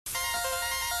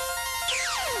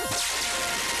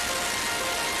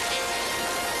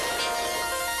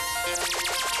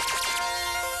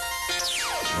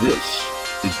This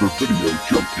is the Video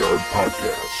Junkyard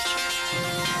Podcast.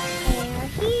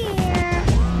 They're here.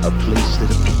 A place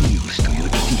that appeals to your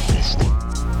deepest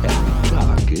and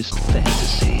darkest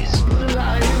fantasies.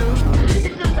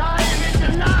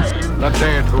 The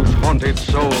dead whose haunted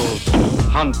souls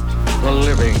hunt the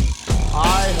living.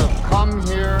 I have come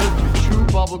here to chew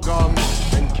bubblegum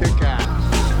and kick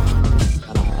ass.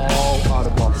 And I'm all out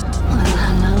of bubblegum.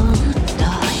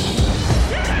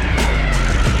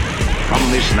 From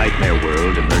this nightmare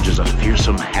world emerges a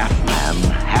fearsome half-man,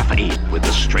 half-ape with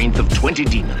the strength of 20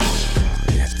 demons.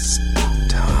 It's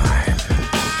time.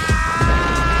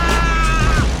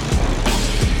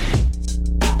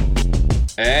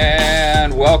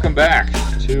 And welcome back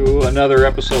to another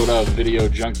episode of Video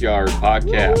Junkyard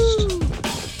Podcast.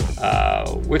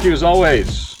 With you as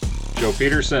always, Joe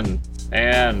Peterson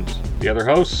and the other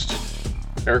host,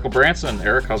 Eric Branson.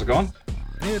 Eric, how's it going?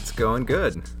 It's going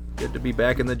good. Good to be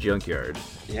back in the junkyard.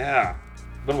 Yeah,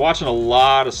 been watching a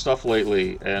lot of stuff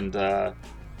lately, and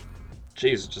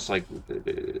geez, just like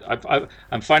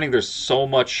I'm finding there's so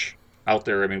much out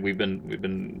there. I mean, we've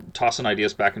been tossing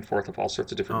ideas back and forth of all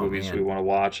sorts of different movies we want to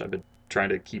watch. I've been trying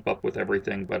to keep up with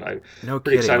everything, but I'm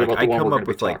pretty excited about the one we're going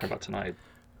to be talking about tonight.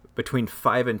 Between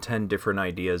 5 and 10 different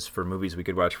ideas for movies we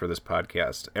could watch for this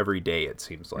podcast every day, it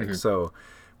seems like. Mm-hmm. So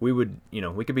we would,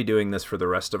 we could be doing this for the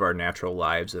rest of our natural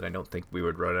lives, and I don't think we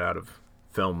would run out of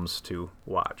films to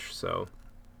watch. So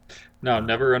no,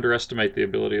 never underestimate the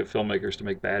ability of filmmakers to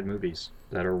make bad movies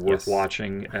that are worth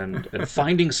watching and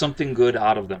finding something good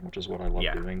out of them, which is what I love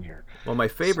doing here. Well, my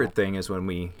favorite thing is when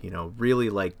we, really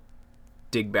like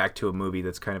dig back to a movie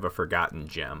that's kind of a forgotten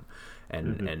gem,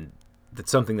 and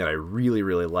that's something that I really,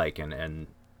 really like, and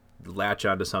latch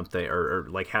onto something or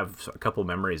like have a couple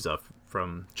memories of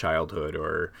from childhood,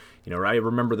 or I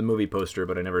remember the movie poster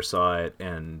but I never saw it,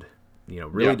 and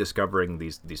really discovering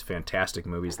these fantastic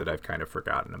movies that I've kind of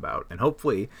forgotten about. And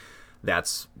hopefully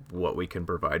that's what we can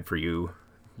provide for you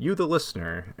the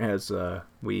listener, as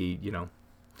we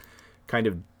kind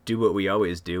of do what we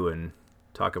always do and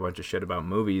talk a bunch of shit about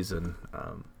movies. And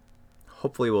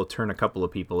hopefully we'll turn a couple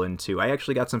of people into... I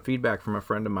actually got some feedback from a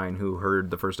friend of mine who heard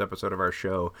the first episode of our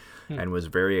show and was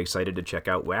very excited to check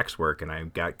out Waxwork, and I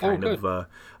got kind of a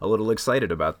little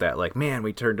excited about that. Like, man,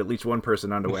 we turned at least one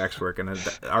person onto Waxwork, and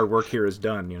our work here is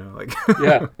done, like...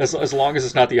 Yeah, as long as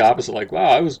it's not the opposite, like, wow,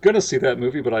 I was going to see that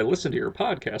movie, but I listened to your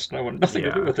podcast, and I want nothing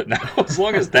to do with it now. As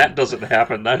long as that doesn't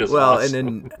happen, that is awesome.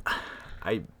 And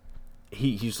then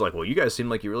he's like, well, you guys seem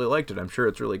like you really liked it. I'm sure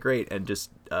it's really great, and just...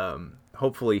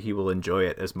 hopefully he will enjoy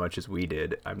it as much as we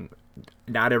did.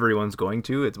 Not everyone's going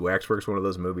to. Waxwork's one of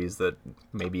those movies that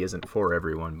maybe isn't for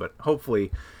everyone, but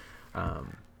hopefully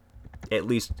at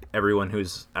least everyone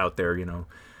who's out there,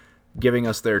 giving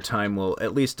us their time will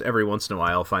at least every once in a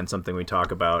while find something we talk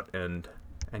about and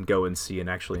go and see and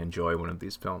actually enjoy one of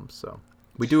these films. So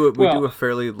we do a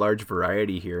fairly large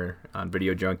variety here on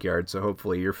Video Junkyard, so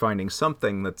hopefully you're finding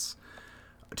something that's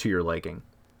to your liking.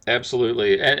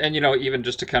 Absolutely. And even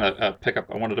just to kind of pick up,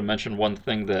 I wanted to mention one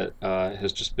thing that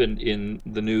has just been in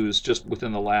the news just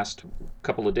within the last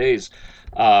couple of days.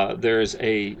 There's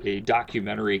a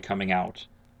documentary coming out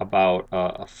about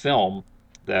a film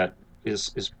that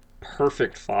is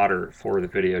perfect fodder for the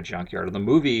Video Junkyard. And the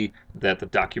movie that the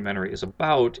documentary is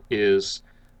about is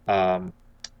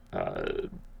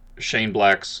Shane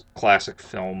Black's classic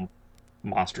film,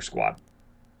 Monster Squad.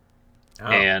 Oh,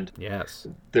 and yes,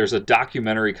 there's a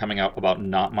documentary coming out about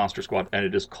not Monster Squad, and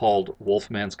it is called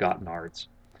Wolfman's Got Nards.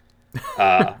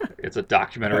 It's a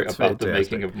documentary about the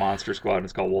making of Monster Squad, and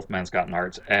it's called Wolfman's Got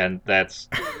Nards. And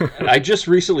and I just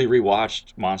recently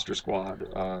rewatched Monster Squad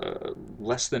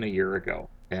less than a year ago.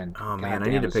 And oh man, I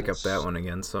need to pick up that one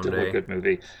again someday. Still a good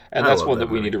movie, and that's one that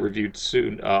we need to review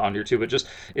soon on here too. But just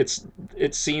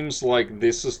it seems like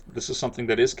this is something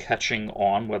that is catching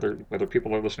on, whether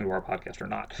people are listening to our podcast or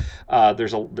not.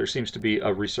 There seems to be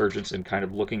a resurgence in kind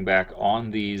of looking back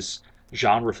on these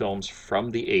genre films from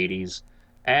the 80s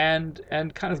and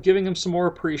kind of giving them some more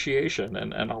appreciation.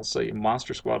 And I'll say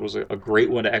Monster Squad was a great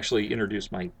one to actually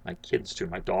introduce my kids to.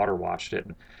 My daughter watched it,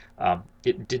 and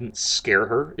it didn't scare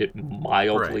her. It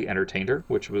mildly entertained her,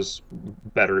 which was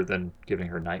better than giving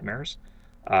her nightmares.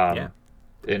 And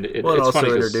it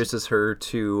also introduces her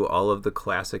to all of the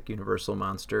classic Universal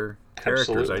monster characters.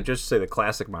 Absolutely. I just say the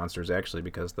classic monsters, actually,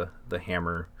 because the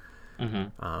Hammer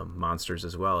monsters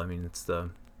as well. I mean, it's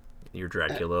your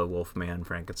Dracula, Wolfman,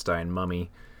 Frankenstein,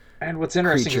 Mummy. And what's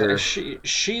interesting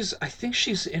is I think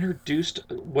she's introduced,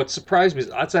 what surprised me,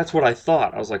 that's what I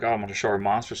thought. I was like, I'm going to show her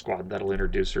Monster Squad. That'll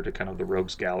introduce her to kind of the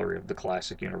rogues gallery of the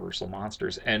classic Universal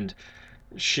monsters. And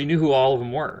she knew who all of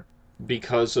them were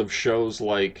because of shows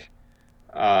like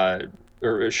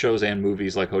or shows and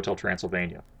movies like Hotel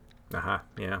Transylvania.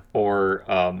 Yeah. Or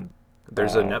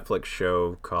there's a Netflix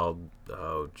show called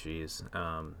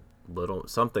Little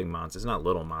something Monsters. It's not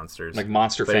Little Monsters. Like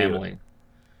Monster Family.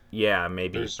 Yeah,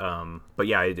 maybe. But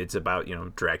yeah, it's about,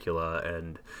 Dracula,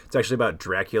 and it's actually about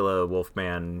Dracula,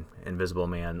 Wolfman, Invisible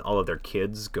Man, all of their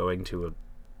kids going to a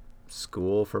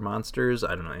school for monsters.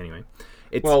 I don't know. Anyway,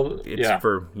 it's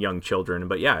for young children,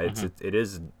 but yeah, it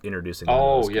is introducing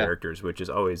those characters, which is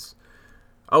always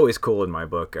cool in my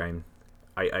book.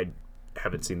 I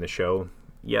haven't seen the show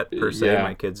yet per se.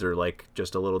 My kids are like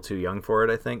just a little too young for it,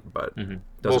 I think, but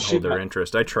doesn't hold their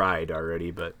interest. I tried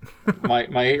already, but my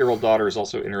 8-year-old daughter is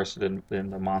also interested in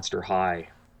the Monster High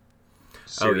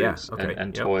series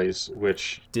and toys,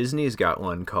 which Disney's got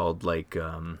one called like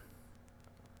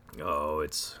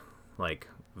it's like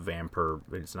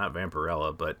it's not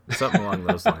Vampirella, but something along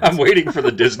those lines. I'm waiting for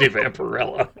the Disney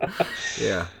Vampirella.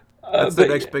 Yeah. That's the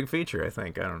next big feature, I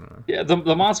think. I don't know. Yeah,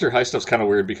 the Monster High stuff's kind of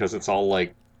weird because it's all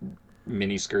like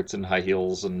mini skirts and high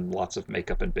heels and lots of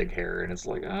makeup and big hair, and it's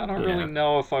like, I don't really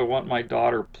know if I want my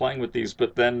daughter playing with these.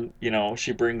 But then,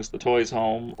 she brings the toys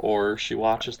home, or she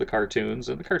watches the cartoons,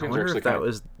 and the cartoons are actually kind of cute. That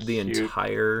was the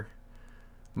entire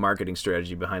marketing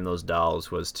strategy behind those dolls,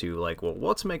 was to like, well,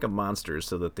 let's make them monsters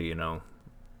so that the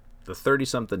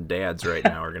 30-something dads right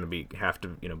now are going to have to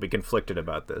be conflicted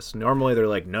about this. Normally they're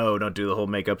like, no, don't do the whole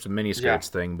makeups and miniskirts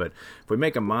thing, but if we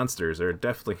make them monsters, they're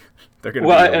going to be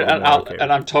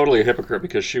and I'm totally a hypocrite,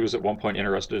 because she was at one point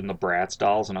interested in the Bratz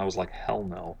dolls, and I was like, hell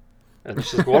no. And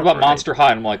she's like, what about Monster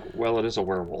High? And I'm like, well, it is a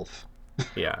werewolf.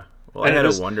 Yeah. Well, I had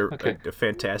a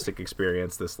fantastic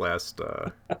experience this last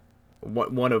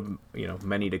one of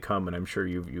many to come, and I'm sure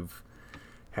you've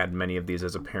had many of these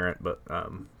as a parent, but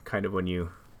kind of when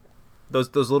you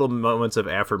those little moments of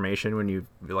affirmation when you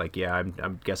like, I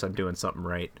guess I'm doing something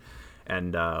right.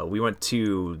 And we went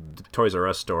to the Toys R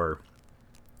Us store.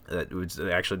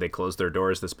 Actually, they closed their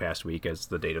doors this past week as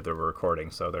the date of the recording,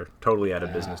 so they're totally out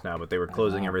of business now, but they were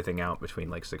closing everything out between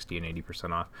like 60 and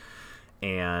 80% off.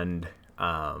 And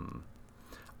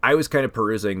I was kind of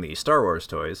perusing the Star Wars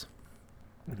toys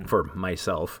for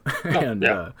myself, and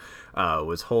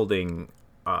was holding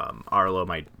Arlo,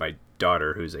 my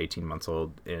daughter, who's 18 months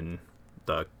old, in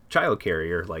the child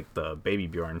carrier, like the Baby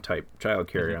Bjorn type child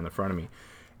carrier on the front of me,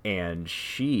 and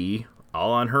she,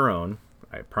 all on her own,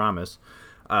 I promise,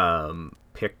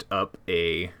 picked up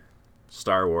a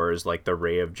Star Wars, like the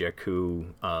Rey of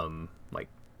Jakku, like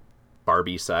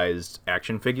Barbie-sized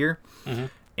action figure,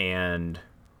 and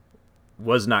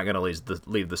was not going to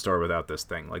leave the store without this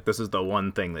thing. Like, this is the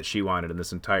one thing that she wanted in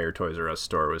this entire Toys R Us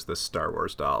store, was this Star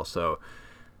Wars doll. So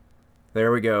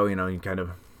there we go. You kind of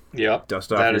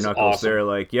dust off your knuckles there,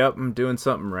 like, yep, I'm doing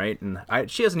something right. And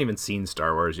she hasn't even seen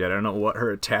Star Wars yet. I don't know what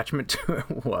her attachment to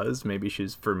it was. Maybe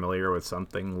she's familiar with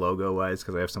something logo-wise,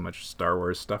 because I have so much Star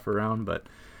Wars stuff around, but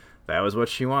that was what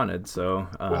she wanted. So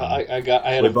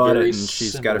I we bought it, and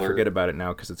she's got to forget about it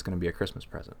now because it's going to be a Christmas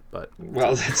present. But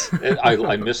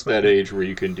I missed that age where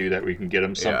you can do that, where you can get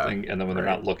them something, and then when they're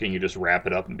not looking, you just wrap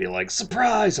it up and be like,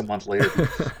 surprise, a month later.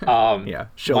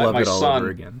 She'll love it all over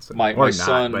again. So. My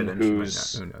son, who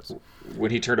knows?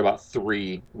 When he turned about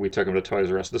 3, we took him to Toys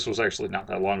R Us. This was actually not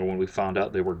that long ago when we found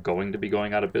out they were going to be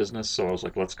going out of business. So I was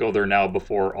like, let's go there now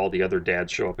before all the other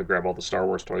dads show up and grab all the Star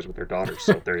Wars toys with their daughters.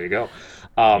 So there you go.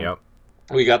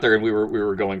 We got there, and we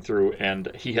were going through, and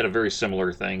he had a very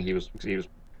similar thing. He was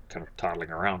kind of toddling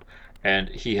around, and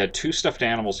he had 2 stuffed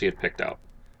animals he had picked out.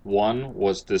 One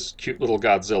was this cute little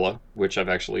Godzilla, which I've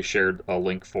actually shared a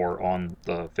link for on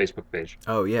the Facebook page.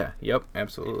 Oh yeah, yep,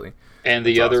 absolutely. And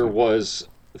the other was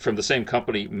from the same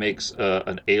company, makes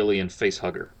an alien face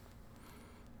hugger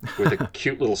with a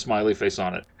cute little smiley face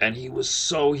on it. And he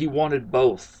wanted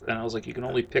both. And I was like, you can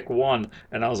only pick one.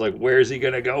 And I was like, where's he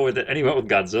going to go with it? And he went with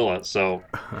Godzilla. So,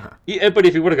 but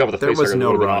if he would have gone with the face hugger, there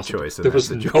was no wrong choice. There was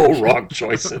no wrong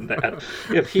choice in that.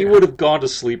 If he would have gone to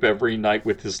sleep every night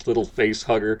with his little face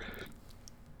hugger,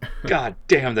 god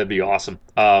damn, that'd be awesome.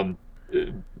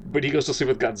 But he goes to sleep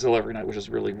with Godzilla every night, which is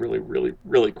really, really, really,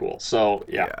 really cool. So,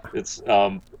 yeah. It's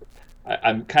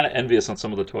I'm kind of envious on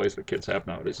some of the toys that kids have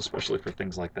nowadays, especially for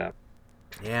things like that.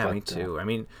 Yeah, me too. I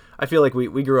mean, I feel like we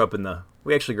actually grew up in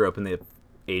the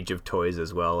age of toys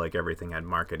as well. Like, everything had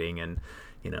marketing and,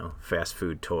 fast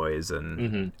food toys,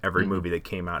 and every movie that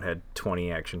came out had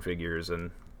 20 action figures.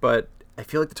 But I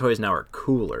feel like the toys now are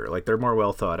cooler. Like, they're more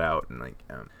well thought out, and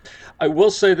I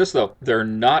will say this though, they're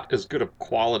not as good of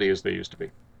quality as they used to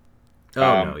be.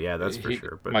 Oh no, yeah, that's for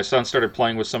sure. But my son started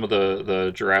playing with some of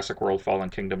the Jurassic World Fallen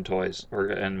Kingdom toys,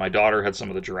 and my daughter had some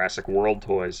of the Jurassic World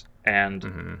toys,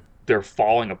 and they're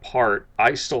falling apart.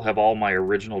 I still have all my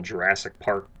original Jurassic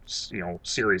Park,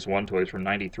 Series 1 toys from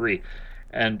 93.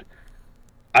 And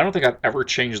I don't think I've ever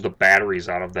changed the batteries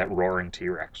out of that roaring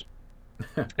T-Rex.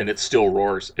 And it still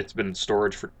roars. It's been in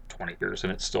storage for 20 years,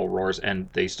 and it still roars. And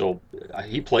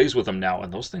he plays with them now,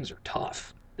 and those things are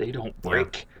tough. They don't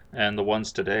break. Yeah. And the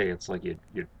ones today, it's like you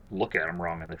look at them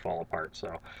wrong and they fall apart.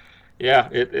 So, yeah,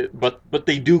 but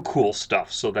they do cool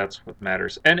stuff, so that's what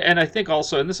matters. And I think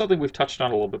also, and this is something we've touched on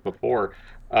a little bit before,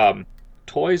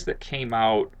 toys that came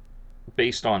out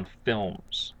based on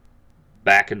films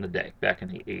back in the day, back in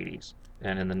the 80s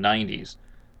and in the 90s.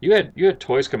 You had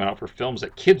toys coming out for films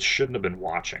that kids shouldn't have been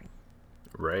watching.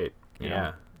 Right.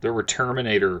 Yeah. There were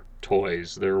Terminator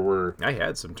toys. I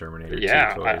had some Terminator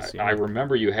toys. I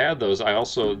remember you had those. I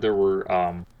know there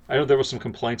was some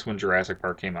complaints when Jurassic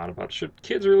Park came out about, should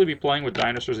kids really be playing with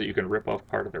dinosaurs that you can rip off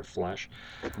part of their flesh?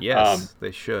 Yes,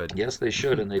 they should. Yes, they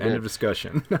should, and they did. End of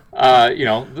discussion.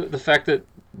 The fact that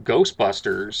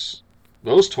Ghostbusters,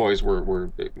 those toys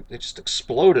they just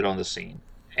exploded on the scene.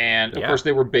 And, of course,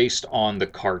 they were based on the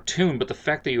cartoon, but the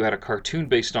fact that you had a cartoon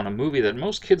based on a movie that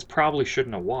most kids probably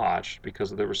shouldn't have watched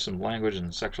because there was some language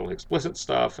and sexually explicit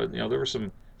stuff, and, there were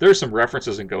some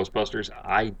references in Ghostbusters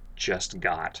I just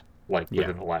got,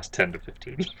 within the last 10 to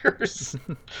 15 years.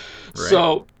 Right.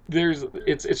 So,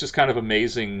 it's just kind of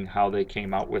amazing how they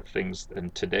came out with things,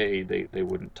 and today they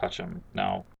wouldn't touch them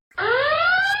now.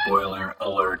 Spoiler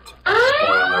alert.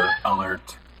 Spoiler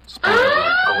alert.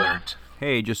 Spoiler alert.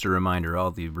 Hey, just a reminder,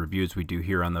 all the reviews we do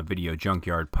here on the Video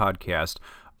Junkyard podcast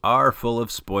are full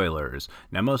of spoilers.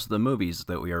 Now, most of the movies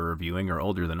that we are reviewing are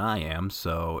older than I am,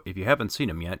 so if you haven't seen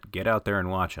them yet, get out there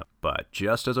and watch them. But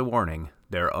just as a warning,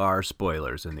 there are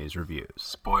spoilers in these reviews.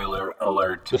 Spoiler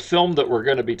alert. The film that we're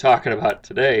going to be talking about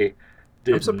today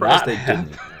I'm surprised they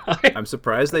didn't. I'm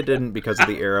surprised they didn't because of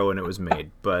the era when it was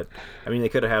made. But, I mean, they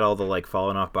could have had all the,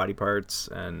 falling off body parts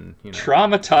and,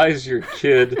 Traumatize your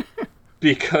kid...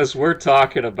 Because we're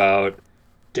talking about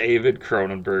David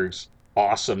Cronenberg's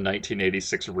awesome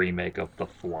 1986 remake of The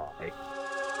Fly.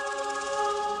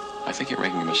 I think you're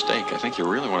making a mistake. I think you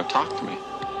really want to talk to me.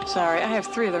 Sorry, I have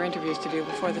 3 other interviews to do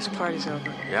before this party's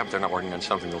over. Yeah, but they're not working on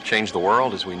something that'll change the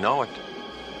world as we know it.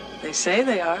 They say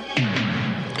they are.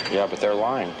 Yeah, but they're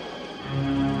lying.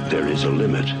 There is a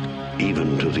limit,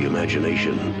 even to the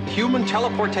imagination. Human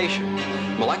teleportation,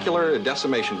 molecular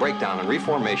decimation, breakdown, and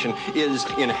reformation is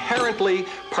inherently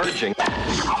purging.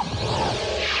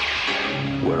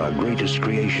 Where our greatest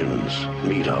creations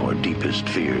meet our deepest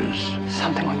fears.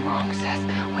 Something went wrong, Seth.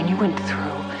 When you went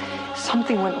through,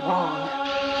 something went wrong.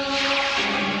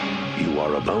 You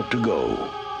are about to go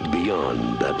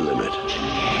beyond that limit.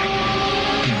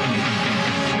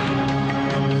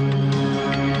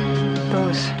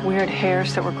 Those weird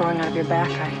hairs that were growing out of your back,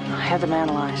 I had them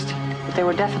analyzed. But they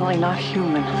were definitely not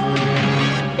human.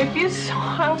 If you saw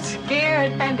how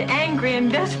scared and angry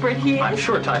and desperate he is... I'm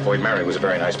sure Typhoid Mary was a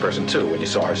very nice person, too, when you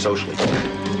saw her socially.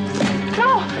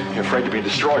 No! You're afraid to be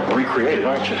destroyed and recreated,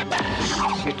 aren't you?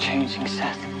 You're changing,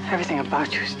 Seth. Everything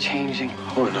about you is changing.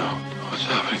 Oh, no. What's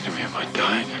happening to me? Am I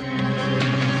dying?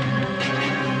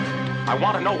 I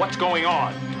want to know what's going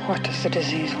on. What does the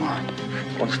disease want?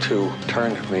 It wants to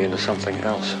turn me into something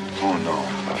else. Oh, no.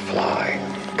 A fly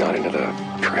got into the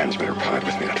transmitter pod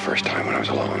with me that first time when I was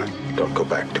alone. Don't go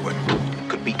back to it. It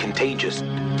could be contagious.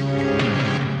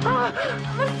 I'm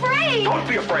afraid! Don't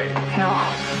be afraid!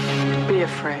 No. Be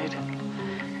afraid.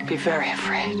 Be very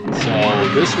afraid. So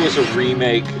this was a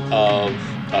remake of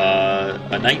a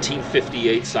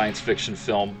 1958 science fiction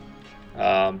film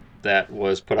that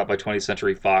was put out by 20th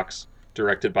Century Fox,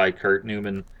 directed by Kurt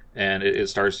Newman, and it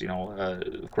stars,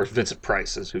 of course, Vincent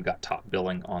Price is who got top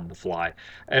billing on The Fly,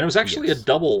 and it was actually a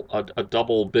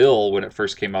double bill when it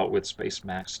first came out with Space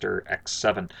Master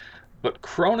X7, but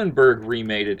Cronenberg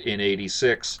remade it in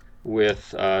 '86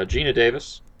 with Gina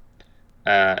Davis,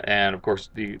 and of course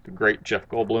the great Jeff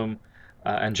Goldblum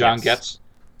and John Getz,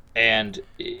 and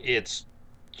it's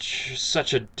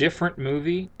such a different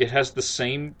movie. It has the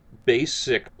same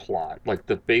basic plot, like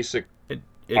the basic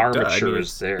armature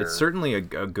is there. It's certainly a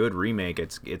good remake.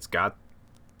 It's got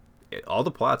all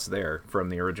the plots there from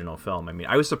the original film. I mean,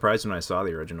 I was surprised when I saw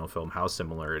the original film how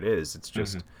similar it is. It's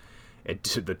just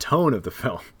the tone of the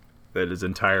film that is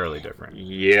entirely different.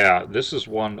 Yeah, this is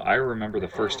one I remember the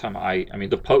first time I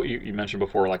mean you mentioned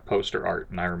before, like, poster art,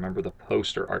 and I remember the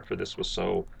poster art for this was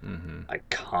so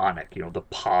iconic. The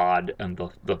pod and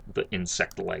the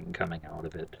insect leg coming out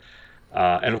of it.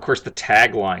 And of course, the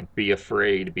tagline "Be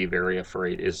afraid, be very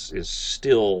afraid" is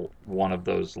still one of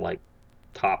those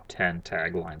top 10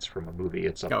 taglines from a movie.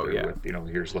 It's up there with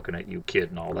 "Here's looking at you, kid,"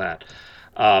 and all that.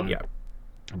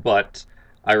 But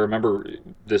I remember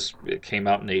it came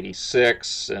out in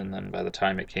 '86, and then by the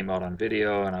time it came out on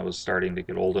video, and I was starting to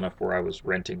get old enough where I was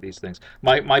renting these things.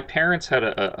 My parents had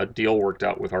a deal worked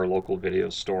out with our local video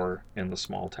store in the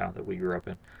small town that we grew up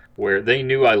in, where they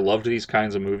knew I loved these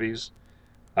kinds of movies,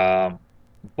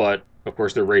 but of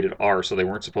course they're rated R, so they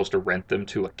weren't supposed to rent them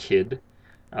to a kid.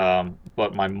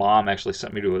 But my mom actually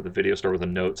sent me to the video store with a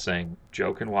note saying,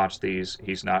 Joe can watch these.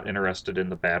 He's not interested in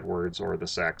the bad words or the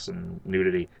sex and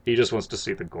nudity. He just wants to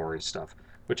see the gory stuff,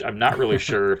 which I'm not really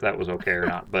sure if that was okay or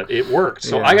not, but it worked.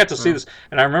 So I got to see this,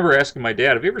 and I remember asking my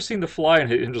dad, have you ever seen The Fly? And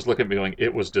him just looking at me going,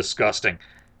 it was disgusting.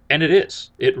 And it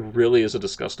is. It really is a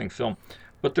disgusting film.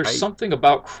 But there's something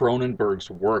about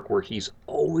Cronenberg's work where he's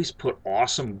always put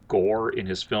awesome gore in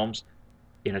his films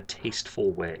in a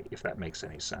tasteful way, if that makes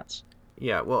any sense.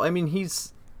 Yeah, well, I mean,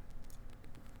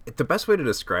 the best way to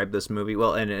describe this movie,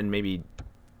 well, and maybe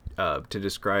to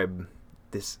describe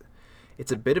this,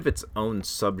 it's a bit of its own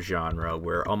subgenre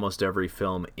where almost every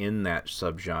film in that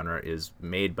subgenre is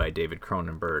made by David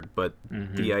Cronenberg. But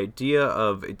the idea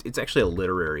of it's actually a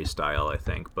literary style, I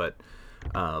think, but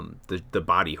the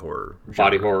body horror genre.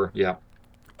 Body horror, yeah.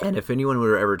 And if anyone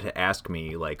were ever to ask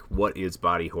me, like, what is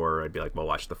body horror, I'd be like, well,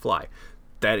 watch The Fly.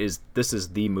 This is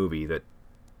the movie that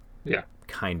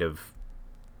kind of,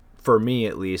 for me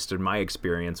at least, in my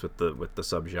experience with the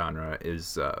subgenre,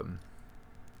 is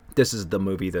this is the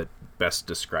movie that best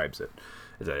describes it.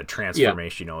 Is a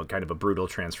transformation, kind of a brutal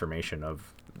transformation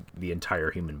of the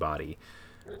entire human body.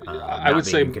 I would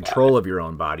say in control of your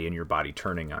own body and your body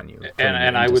turning on you.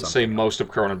 And I would say most of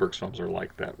Cronenberg's films are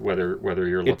like that. Whether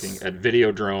you're looking at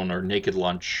Videodrome or Naked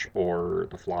Lunch or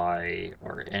The Fly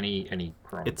or any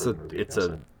Cronenberg movie. It's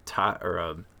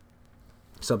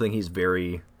something he's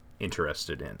very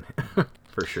interested in,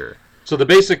 for sure. So the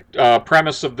basic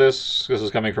premise of this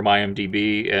is coming from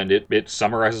IMDb, and it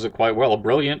summarizes it quite well. A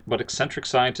brilliant but eccentric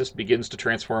scientist begins to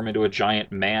transform into a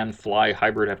giant man-fly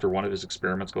hybrid after one of his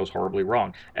experiments goes horribly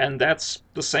wrong. And that's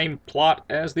the same plot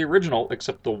as the original,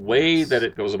 except the way that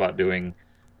it goes about doing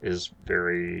is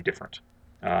very different.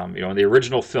 In the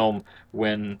original film,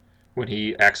 when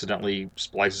he accidentally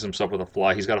splices himself with a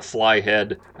fly, he's got a fly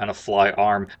head and a fly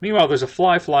arm. Meanwhile, there's a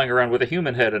fly flying around with a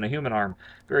human head and a human arm,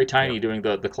 very tiny, doing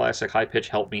the classic high-pitch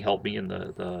help me in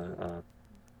the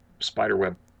spider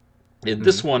web. In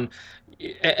this one,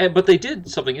 but they did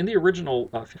something. In the original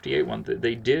 58 one,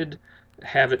 they did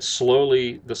have it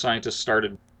slowly, the scientist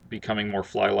started becoming more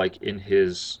fly-like in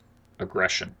his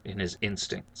aggression, in his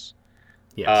instincts.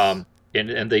 Yes.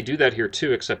 And they do that here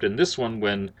too, except in this one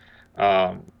when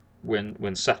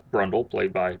Seth Brundle,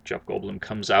 played by Jeff Goldblum,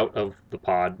 comes out of the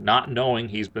pod, not knowing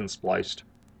he's been spliced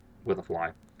with a fly,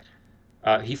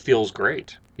 he feels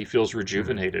great. He feels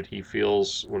rejuvenated. He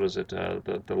feels, what is it,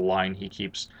 the line he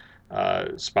keeps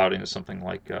spouting is something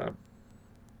like, out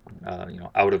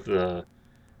of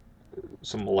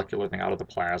some molecular thing, out of the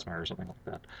plasma or something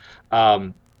like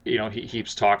that. He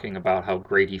keeps talking about how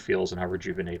great he feels and how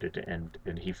rejuvenated, and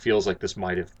he feels like this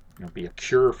might have be a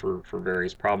cure for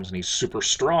various problems, and he's super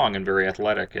strong and very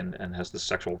athletic and has this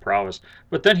sexual prowess.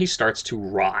 But then he starts to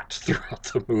rot throughout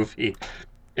the movie,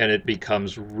 and it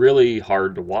becomes really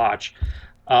hard to watch.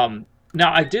 Now,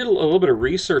 I did a little bit of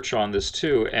research on this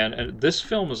too, and this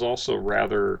film is also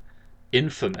rather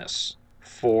infamous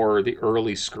for the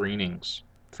early screenings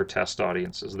for test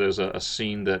audiences. There's a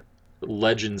scene that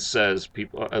legend says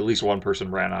at least one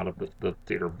person ran out of the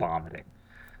theater vomiting.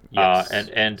 Yes,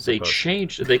 and they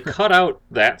cut out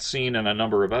that scene and a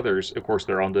number of others. Of course,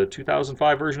 they're on the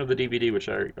 2005 version of the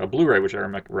DVD, a Blu-ray, which I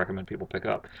recommend people pick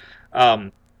up.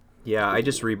 Yeah, I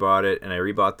just rebought it, and I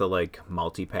rebought the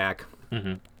multi-pack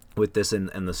with this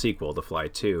and the sequel, The Fly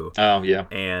 2. Oh, yeah.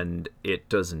 And it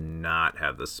does not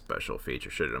have the special feature.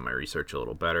 Should have done my research a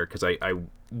little better, because I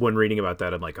when reading about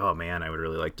that, I'm like, oh man, I would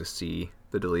really like to see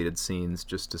the deleted scenes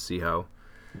just to see how.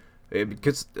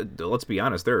 Because let's be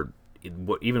honest,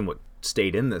 what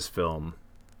stayed in this film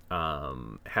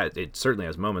it certainly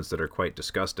has moments that are quite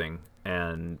disgusting,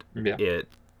 and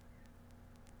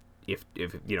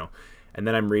and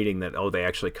then I'm reading that they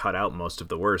actually cut out most of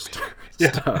the worst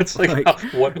stuff. It's like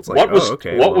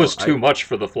what was too much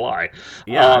for The Fly?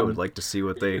 Yeah, I would like to see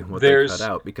what they cut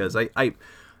out, because I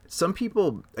some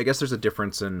people, I guess there's a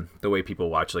difference in the way people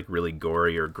watch really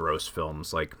gory or gross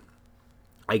films. Like,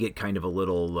 I get kind of a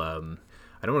little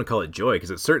I don't want to call it joy,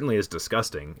 because it certainly is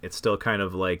disgusting. It's still kind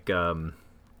of like, but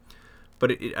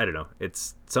I don't know.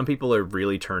 It's, some people are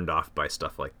really turned off by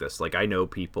stuff like this. Like, I know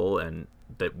people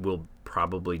that will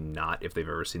probably not, if they've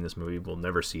ever seen this movie, will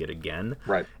never see it again.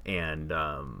 Right. And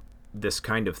this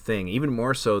kind of thing, even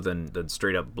more so than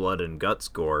straight up blood and guts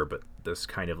gore, but this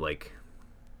kind of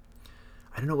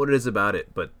I don't know what it is about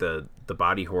it, but the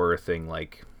body horror thing,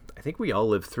 like, I think we all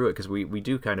live through it because we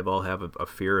do kind of all have a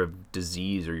fear of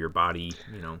disease or your body,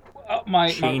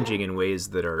 changing in ways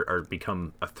that are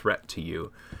become a threat to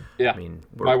you. Yeah. I mean,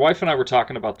 my wife and I were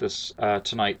talking about this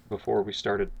tonight before we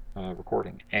started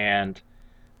recording, and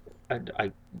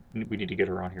we need to get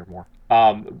her on here more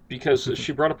because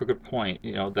she brought up a good point.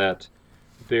 That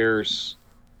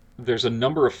there's a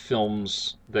number of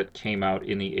films that came out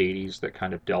in the 80s that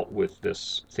kind of dealt with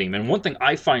this theme. And one thing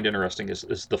I find interesting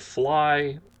is The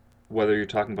Fly, whether you're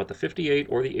talking about the 58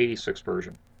 or the 86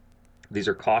 version. These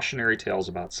are cautionary tales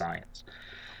about science.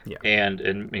 Yeah. And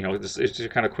it's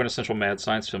kind of quintessential mad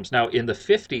science films. Now, in the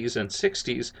 50s and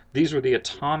 60s, these were the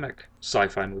atomic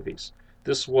sci-fi movies.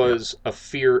 This was a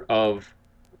fear of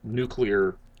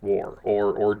nuclear war,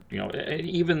 or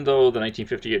even though the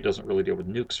 1958 doesn't really deal with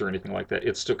nukes or anything like that,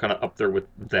 it's still kind of up there with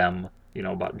them,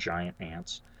 about giant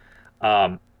ants.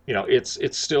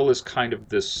 It still is kind of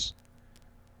this.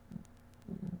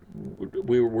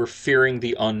 We're fearing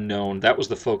the unknown. That was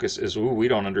the focus. Is we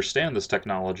don't understand this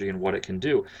technology and what it can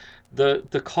do.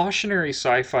 The cautionary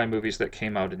sci-fi movies that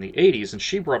came out in the 80s, and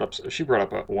she brought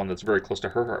up one that's very close to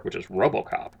her heart, which is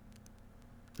RoboCop.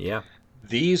 Yeah.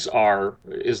 These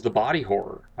is the body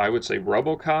horror. I would say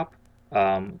RoboCop,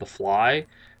 The Fly,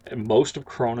 most of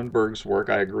Cronenberg's work.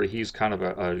 I agree, he's kind of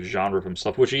a genre of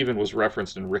himself, which even was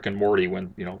referenced in Rick and Morty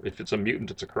when, if it's a mutant,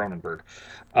 it's a Cronenberg.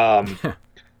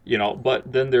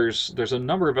 But then there's a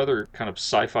number of other kind of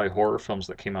sci-fi horror films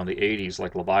that came out in the 80s,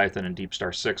 like Leviathan and Deep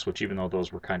Star 6, which even though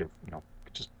those were kind of,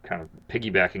 just kind of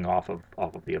piggybacking off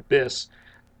of The Abyss,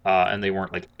 and they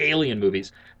weren't like alien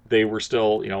movies, they were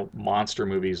still, monster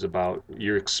movies about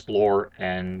you explore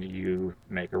and you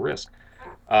make a risk.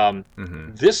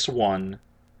 This one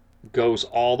goes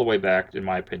all the way back, in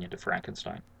my opinion, to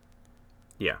Frankenstein.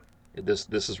 Yeah.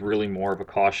 This is really more of a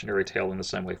cautionary tale in the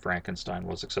same way Frankenstein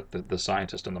was, except the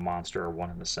scientist and the monster are one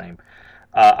and the same.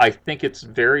 I think it's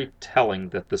very telling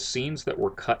that the scenes that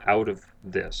were cut out of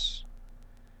this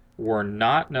were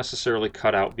not necessarily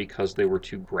cut out because they were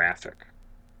too graphic.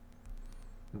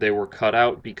 They were cut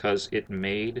out because it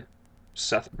made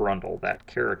Seth Brundle, that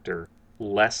character,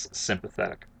 less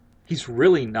sympathetic. He's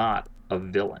really not a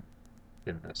villain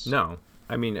in this. No.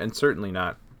 I mean, and certainly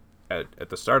not at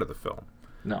the start of the film.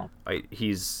 No.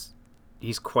 He's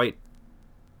quite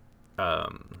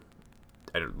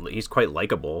he's quite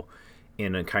likable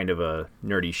in a kind of a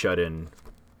nerdy shut-in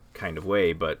kind of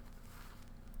way, but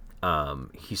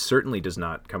he certainly does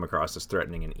not come across as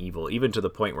threatening and evil, even to the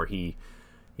point where he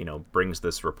brings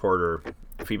this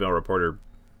female reporter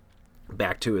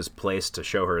back to his place to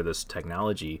show her this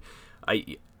technology.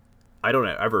 I don't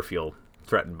ever feel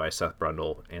threatened by Seth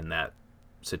Brundle in that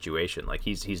situation. Like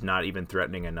he's not even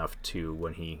threatening enough to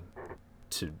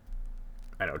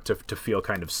feel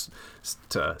kind of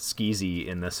skeezy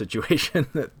in the situation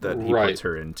that he puts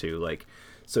her into. Like,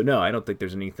 so no, I don't think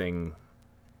there's anything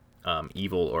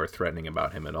evil or threatening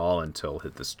about him at all until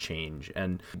this change.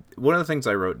 And one of the things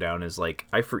I wrote down is like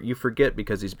you forget,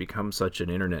 because he's become such an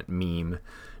internet meme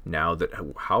now, that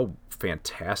how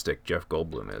fantastic Jeff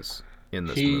Goldblum is in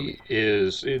this movie. He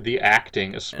is. The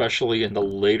acting, especially in the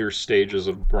later stages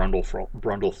of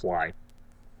Brundle Fly.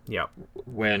 Yeah.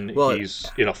 When he's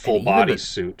in a full body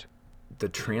suit. The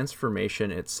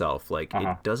transformation itself, like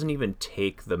it doesn't even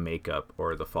take the makeup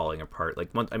or the falling apart. Like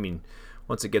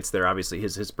once it gets there, obviously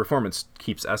his performance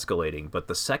keeps escalating, but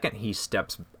the second he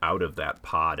steps out of that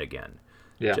pod again,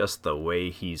 just the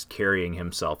way he's carrying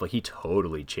himself, like he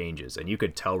totally changes, and you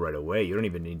could tell right away. You don't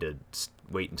even need to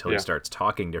wait until he starts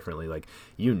talking differently. Like,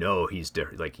 he's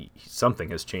different. Like something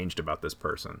has changed about this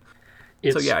person.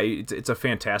 It's a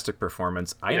fantastic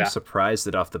performance. I am surprised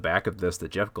that off the back of this,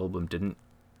 that Jeff Goldblum didn't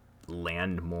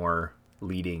land more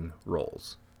leading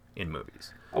roles in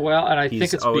movies. Well, and I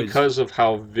think it's because of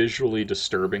how visually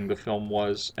disturbing the film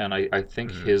was, and I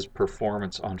think his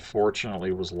performance,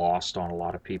 unfortunately, was lost on a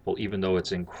lot of people, even though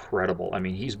it's incredible. I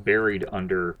mean, he's buried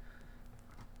under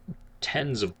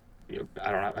tens of,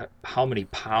 I don't know how many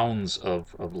pounds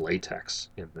of latex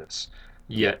in this.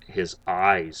 Yet his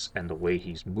eyes and the way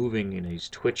he's moving and he's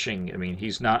twitching, I mean,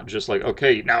 he's not just like,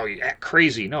 okay, now you act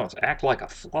crazy. No, it's act like a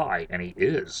fly, and he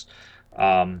is.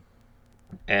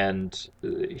 And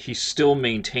he's still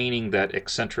maintaining that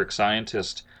eccentric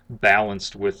scientist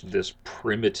balanced with this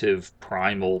primitive,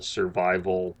 primal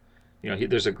survival.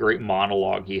 There's a great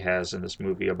monologue he has in this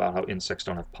movie about how insects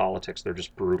don't have politics. They're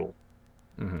just brutal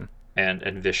and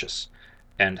vicious.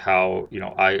 And how,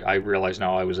 I realize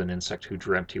now I was an insect who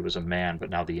dreamt he was a man,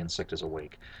 but now the insect is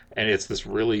awake. And it's this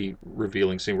really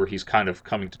revealing scene where he's kind of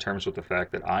coming to terms with the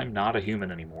fact that I'm not a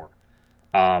human anymore.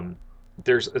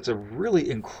 it's a really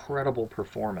incredible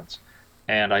performance.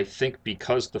 And I think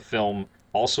because the film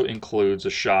also includes a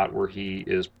shot where he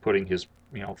is putting his,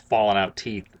 fallen out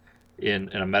teeth in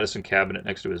a medicine cabinet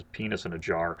next to his penis in a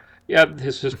jar. Yeah,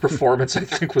 his performance, I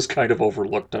think, was kind of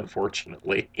overlooked,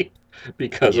 unfortunately,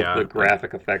 because of the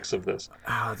graphic effects of this.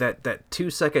 Oh, that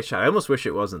 2-second shot, I almost wish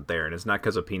it wasn't there, and it's not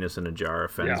because a penis in a jar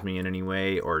offends me in any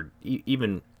way, or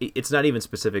even, it's not even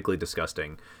specifically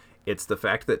disgusting. It's the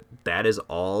fact that is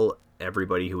all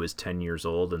everybody who was 10 years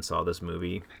old and saw this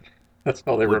movie That's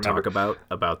all they would remember. talk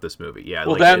about this movie. Yeah,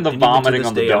 well, that and the vomiting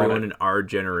on the donut. Everyone in our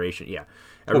generation,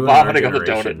 the vomiting on the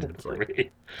donut.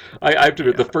 Like, I have to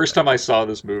admit, the first time I saw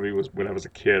this movie was when I was a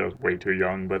kid. I was way too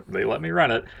young, but they let me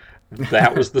rent it.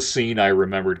 That was the scene I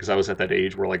remembered because I was at that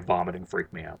age where like vomiting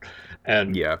freaked me out,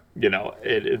 and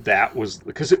that was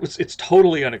because it's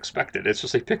totally unexpected. It's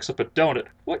just he picks up a donut.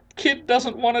 What kid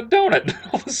doesn't want a donut?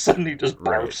 All of a sudden he just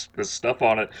barfs this stuff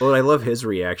on it. Well, I love his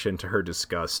reaction to her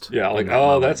disgust. Yeah, like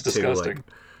that's disgusting. Like,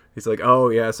 he's like, oh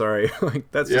yeah, sorry, like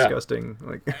that's disgusting.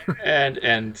 Like, and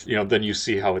then you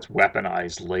see how it's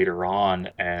weaponized later on,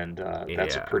 and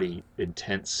that's a pretty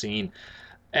intense scene.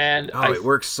 And it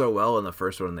works so well in the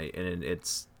first one,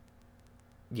 it's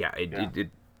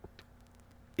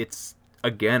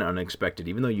again unexpected,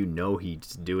 even though he's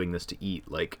doing this to eat.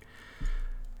 Like,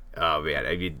 oh man,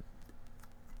 I mean,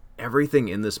 everything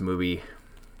in this movie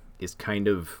is kind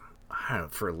of, I don't know,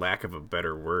 for lack of a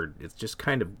better word, it's just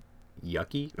kind of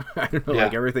yucky. I don't know,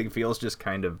 like everything feels just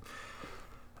kind of,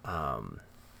 and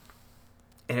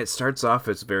it starts off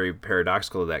as very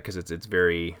paradoxical to that because it's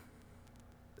very.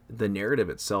 The narrative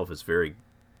itself is very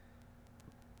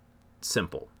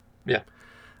simple. Yeah.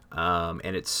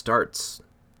 And it starts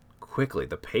quickly.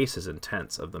 The pace is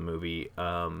intense of the movie.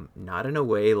 Not in a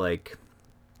way like,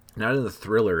 not in the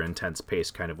thriller intense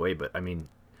pace kind of way, but I mean,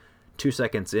 2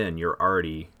 seconds in, you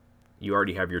already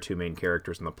have your two main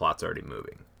characters and the plot's already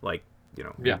moving. Like,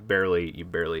 you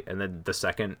barely, and then the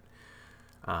second,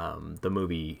 the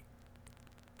movie,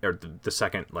 or the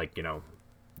second, like,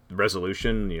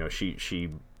 resolution, she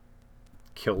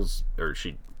kills, or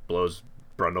she blows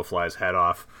Brundlefly's head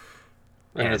off,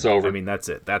 and it's over. I mean, that's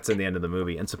it. That's in the end of the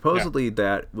movie. And supposedly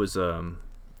that was a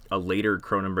later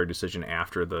Cronenberg decision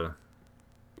after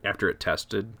it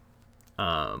tested.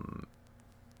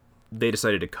 They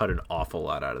decided to cut an awful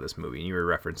lot out of this movie, and you were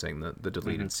referencing the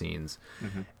deleted scenes.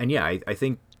 Mm-hmm. And yeah, I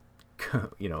think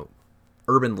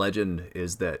urban legend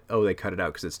is that they cut it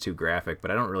out because it's too graphic,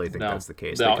 but I don't really think that's the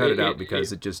case. They cut it out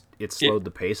because it slowed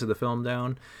the pace of the film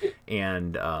down,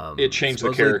 and it changed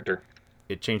the character.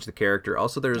 It changed the character.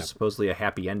 Also, there's supposedly a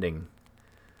happy ending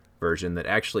version that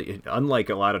actually, unlike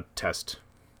a lot of test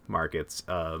markets,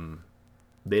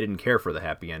 they didn't care for the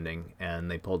happy ending,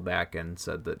 and they pulled back and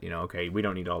said that okay, we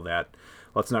don't need all that.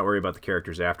 Let's not worry about the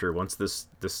characters after. Once this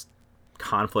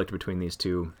conflict between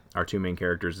our two main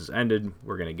characters is ended,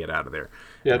 we're going to get out of there.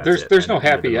 Yeah, there's no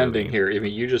happy ending here. I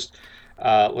mean, you just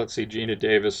let's see, Gina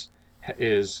Davis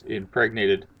is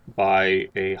impregnated by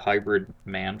a hybrid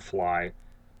man-fly.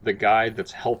 The guy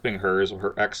that's helping her is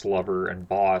her ex-lover and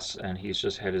boss, and he's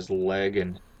just had his leg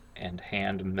and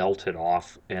hand melted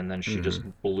off, and then she just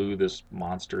blew this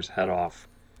monster's head off.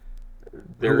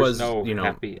 There was no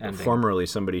happy ending. Formerly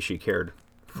somebody she cared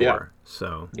for. Yeah.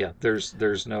 So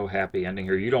there's no happy ending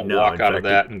here. You don't walk out of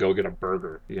that and go get a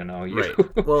burger.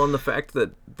 Right. Well, and the fact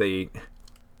that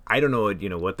I don't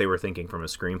know what they were thinking from a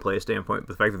screenplay standpoint,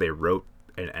 but the fact that they wrote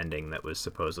an ending that was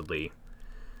supposedly,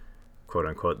 quote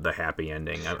unquote, the happy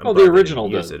ending. Well, the original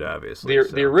does it, obviously.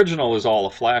 The original is all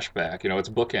a flashback. It's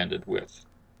bookended with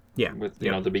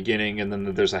the beginning, and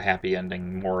then there's a happy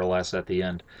ending more or less at the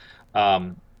end.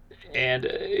 And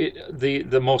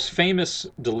the most famous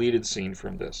deleted scene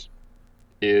from this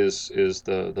is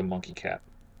the monkey cat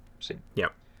scene.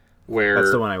 Yep. Where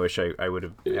that's the one I wish I would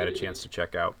have had a chance to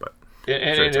check out, but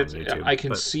I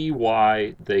can see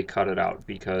why they cut it out,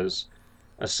 because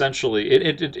essentially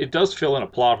it does fill in a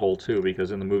plot hole too,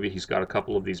 because in the movie he's got a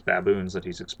couple of these baboons that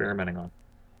he's experimenting on,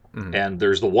 and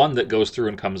there's the one that goes through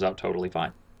and comes out totally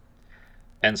fine.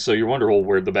 And so you wonder, well,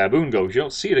 where'd the baboon go? You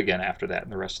don't see it again after that in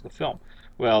the rest of the film.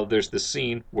 Well, there's this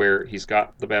scene where he's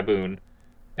got the baboon,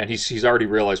 and he's already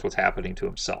realized what's happening to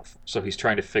himself. So he's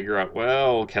trying to figure out,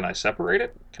 well, can I separate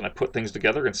it? Can I put things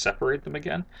together and separate them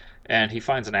again? And he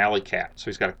finds an alley cat. So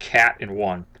he's got a cat in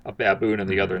one, a baboon in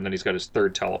the other, and then he's got his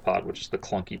third telepod, which is the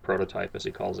clunky prototype, as he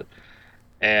calls it.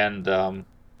 And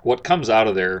what comes out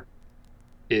of there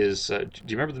is, do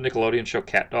you remember the Nickelodeon show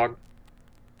Cat Dog?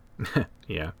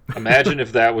 Yeah. Imagine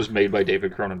if that was made by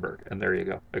David Cronenberg, and there you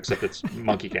go. Except it's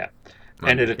Monkey Cat.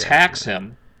 And it attacks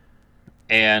him,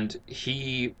 and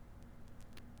he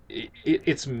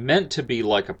it's meant to be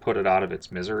like a put it out of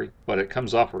its misery, but it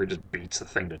comes off where he just beats the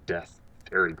thing to death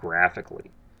very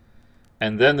graphically.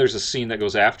 And then there's a scene that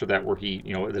goes after that where he,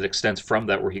 that extends from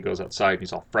that, where he goes outside and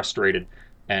he's all frustrated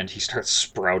and he starts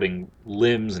sprouting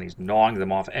limbs and he's gnawing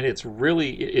them off. And it's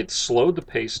really, it slowed the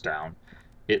pace down.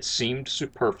 It seemed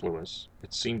superfluous.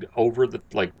 It seemed over the,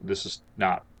 like, this is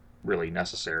not really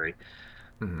necessary.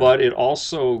 Mm-hmm. But it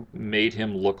also made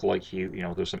him look like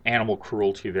there's some animal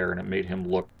cruelty there, and it made him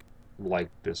look like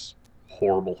this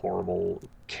horrible, horrible,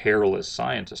 careless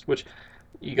scientist, which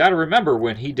you got to remember,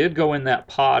 when he did go in that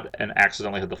pod and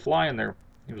accidentally had the fly in there,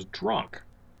 he was drunk.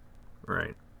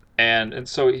 Right. And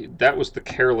so that was the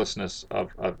carelessness of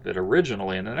it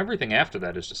originally, and then everything after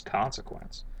that is just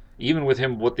consequence. Even with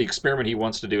him, what the experiment he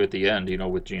wants to do at the end,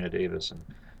 with Gina Davis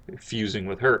and fusing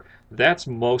with her, that's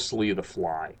mostly the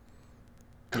fly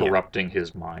corrupting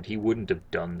his mind. He wouldn't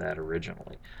have done that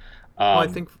originally. Well, I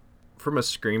think from a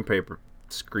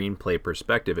screenplay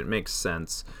perspective, it makes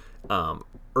sense.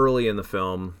 Early in the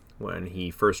film, when he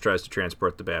first tries to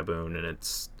transport the baboon, and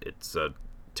it's a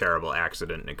terrible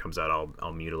accident, and it comes out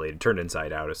all mutilated, turned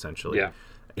inside out, essentially. Yeah.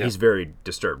 He's very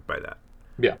disturbed by that.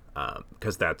 Yeah.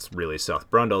 Because that's really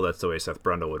Seth Brundle. That's the way Seth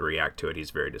Brundle would react to it.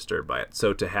 He's very disturbed by it.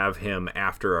 So to have him,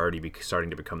 after already starting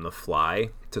to become the fly,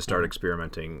 to start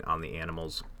experimenting on the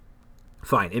animals,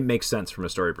 fine. It makes sense from a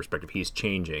story perspective. He's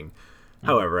changing.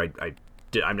 However,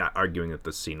 I'm not arguing that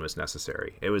the scene was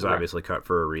necessary. It was obviously cut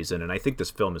for a reason, and I think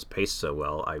this film is paced so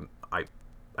well.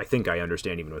 I think I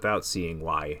understand even without seeing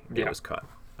why it was cut.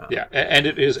 And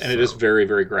it is very,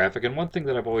 very graphic. And one thing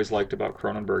that I've always liked about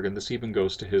Cronenberg, and this even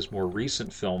goes to his more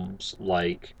recent films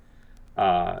like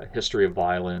History of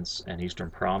Violence and Eastern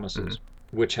Promises,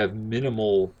 which have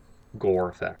minimal gore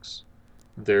effects.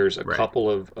 There's a couple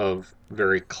of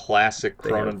very classic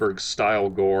Cronenberg-style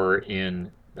gore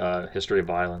in History of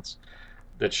Violence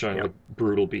that's showing like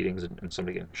brutal beatings and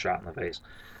somebody getting shot in the face.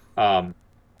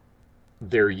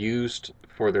 They're used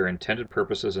for their intended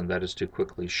purposes, and that is to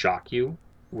quickly shock you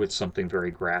with something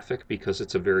very graphic, because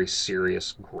it's a very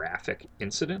serious graphic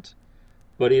incident.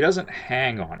 But he doesn't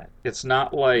hang on it. It's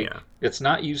not like it's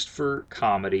not used for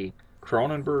comedy.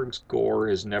 Cronenberg's gore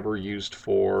is never used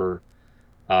for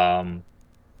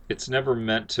it's never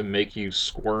meant to make you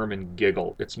squirm and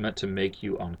giggle. It's meant to make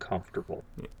you uncomfortable.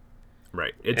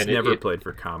 Right. It's never played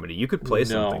for comedy. You could play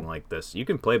something like this. You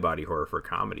can play body horror for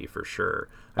comedy for sure.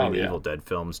 I mean, the Evil Dead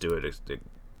films do it.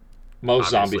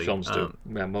 Most zombie films do.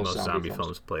 Most zombie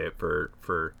films play it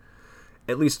for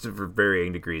at least for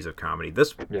varying degrees of comedy.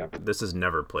 This is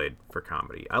never played for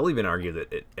comedy. I'll even argue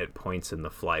that at points in the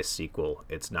Fly sequel,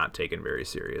 it's not taken very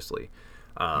seriously.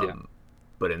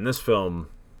 But in this film,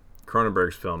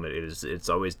 Cronenberg's film, it's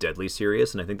always deadly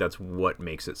serious, and I think that's what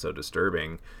makes it so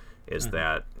disturbing, is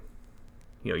that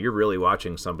you're really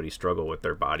watching somebody struggle with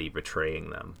their body betraying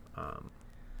them.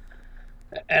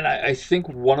 And I think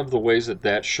one of the ways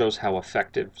that shows how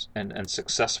effective and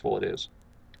successful it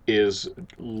is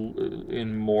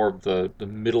in more of the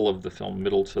middle of the film,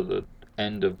 middle to the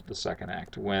end of the second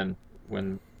act, when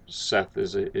Seth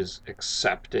is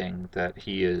accepting that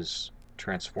he is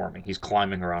transforming. He's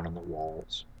climbing around on the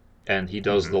walls, and he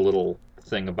does the little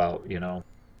thing about,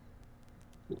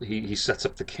 he sets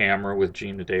up the camera with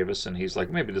Gina Davis, and he's like,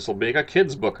 maybe this will make a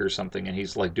kid's book or something, and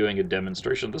he's like doing a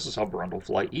demonstration. This is how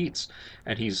Brundlefly eats,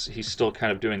 and he's still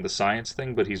kind of doing the science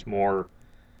thing, but he's more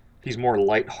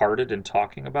lighthearted in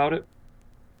talking about it.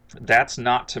 That's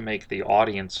not to make the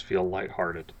audience feel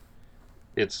lighthearted.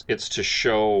 It's to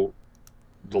show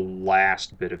the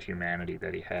last bit of humanity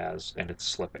that he has, and it's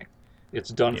slipping.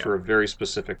 It's done for a very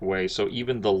specific way, so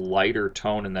even the lighter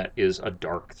tone in that is a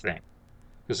dark thing.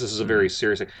 Because this is a very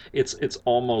serious thing. It's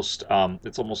almost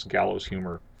gallows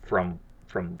humor from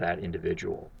that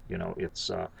individual. It's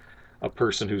a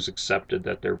person who's accepted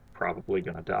that they're probably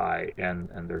going to die, and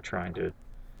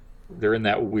they're in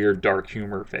that weird dark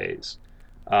humor phase,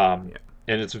 and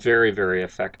it's very, very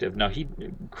effective. Now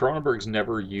Cronenberg's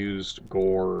never used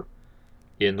gore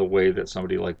in the way that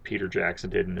somebody like Peter Jackson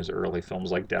did in his early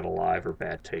films like Dead Alive or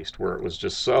Bad Taste, where it was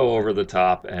just so over the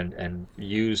top and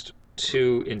used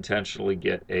to intentionally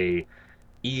get a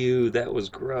 "ew, that was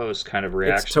gross" kind of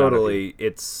reaction. It's totally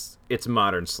it's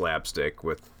modern slapstick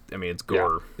with. I mean, it's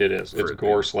gore. Yeah, it is. It's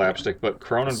gore slapstick, but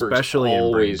Cronenberg's especially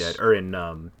always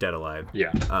in Dead Alive.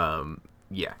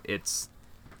 Yeah. It's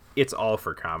all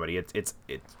for comedy. It's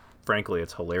frankly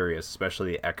it's hilarious,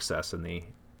 especially the excess and the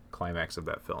climax of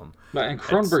that film. And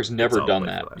Cronenberg's never done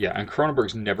that. Yeah, and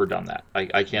Cronenberg's never done that.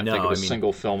 I can't think of a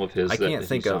single film of his.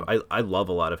 I love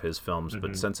a lot of his films,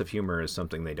 but sense of humor is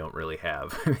something they don't really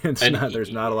have.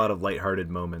 There's not a lot of lighthearted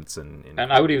moments. And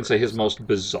I would even say his most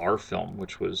bizarre film,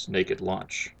 which was Naked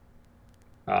Lunch,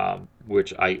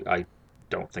 which I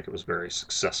don't think it was very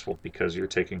successful because you're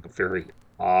taking a very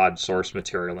odd source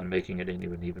material and making it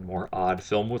into an even more odd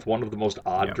film with one of the most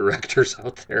odd directors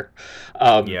out there.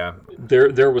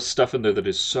 There was stuff in there that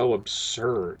is so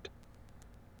absurd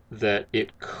that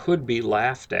it could be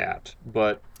laughed at,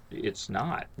 but it's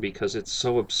not, because it's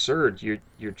so absurd.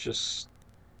 You're just,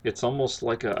 it's almost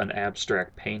like an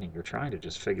abstract painting. You're trying to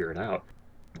just figure it out.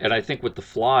 And I think with The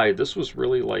Fly, this was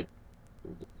really like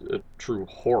a true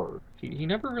horror. He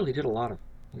never really did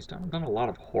he's done a lot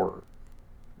of horror.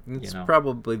 It's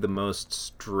probably the most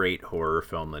straight horror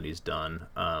film that he's done.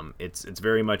 It's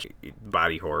very much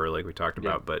body horror, like we talked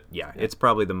about, but it's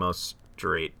probably the most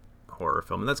straight horror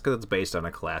film, and that's because it's based on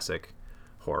a classic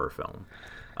horror film,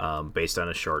 based on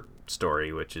a short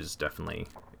story, which is definitely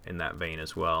in that vein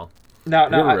as well.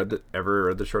 Have you ever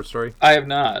read the short story? I have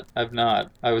not.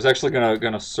 I was actually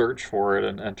gonna search for it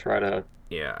and try to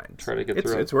get through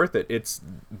it. It's worth it. It's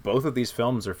both of these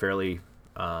films are fairly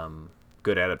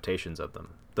good adaptations of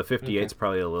them. The 58 is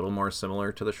probably a little more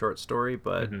similar to the short story,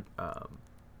 but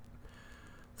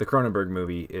the Cronenberg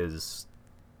movie is...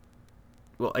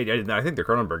 Well, I think the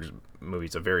Cronenberg movie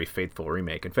is a very faithful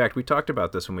remake. In fact, we talked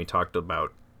about this when we talked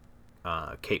about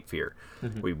Cape Fear.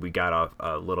 We got off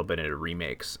a little bit into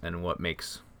remakes and what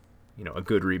makes a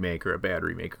good remake or a bad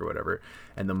remake or whatever.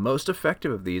 And the most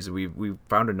effective of these, we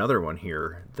found another one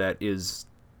here that is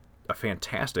a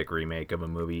fantastic remake of a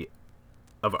movie,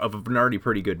 of an already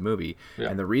pretty good movie.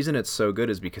 And the reason it's so good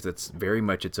is because it's very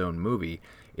much its own movie.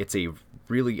 It's a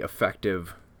really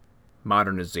effective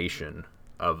modernization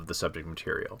of the subject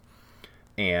material,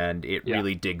 and it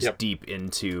really digs deep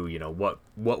into what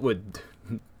would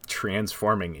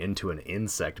transforming into an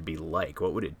insect be like.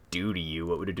 What would it do to you?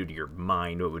 What would it do to your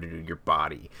mind? What would it do to your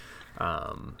body?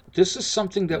 This is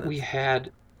something that we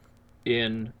had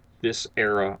in this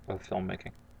era of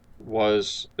filmmaking,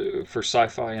 was for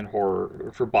sci-fi and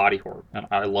horror, for body horror, and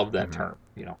I love that term,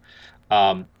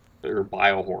 or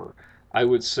bio horror. I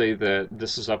would say that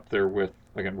this is up there with,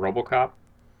 again, RoboCop,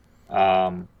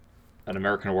 An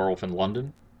American Werewolf in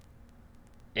London,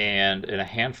 and a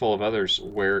handful of others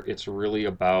where it's really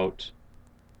about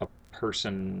a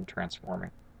person transforming.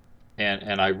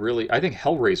 And I think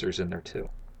Hellraiser's in there too.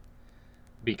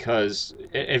 Because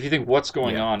if you think what's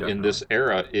going on definitely in this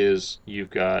era is you've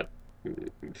got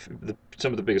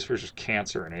some of the biggest fears is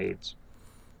cancer and AIDS.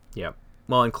 Yeah.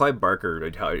 Well, and Clive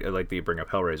Barker, I like that you bring up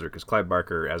Hellraiser, because Clive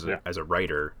Barker, as a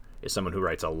writer, is someone who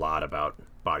writes a lot about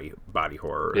body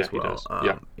horror as well.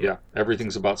 He does.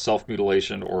 Everything's about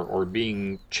self-mutilation or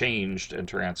being changed and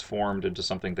transformed into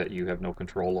something that you have no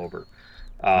control over.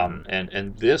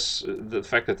 And this, the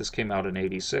fact that this came out in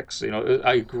 '86,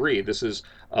 I agree, this is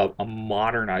a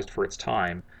modernized for its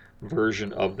time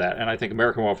version of that. And I think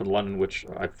American Werewolf in London, which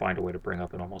I find a way to bring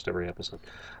up in almost every episode,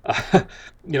 that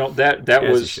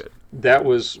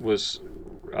was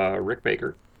Rick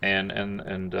Baker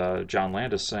and John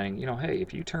Landis saying, hey,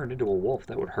 if you turned into a wolf,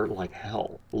 that would hurt like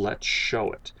hell. Let's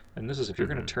show it. And this is, if you're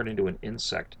going to turn into an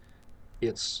insect,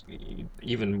 it's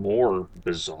even more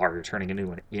bizarre. You're turning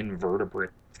into an invertebrate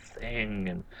thing,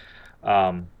 and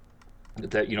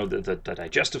that the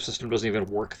digestive system doesn't even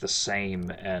work the same,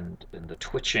 and the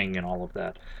twitching and all of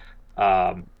that.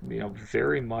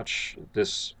 Very much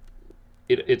this.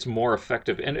 It's more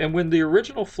effective. And when the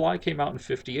original Fly came out in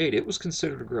 '58, it was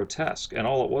considered grotesque, and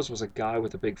all it was a guy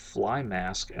with a big fly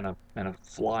mask and a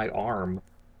fly arm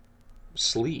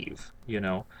sleeve,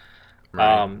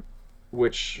 Right.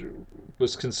 Which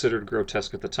was considered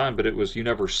grotesque at the time, but you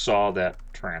never saw that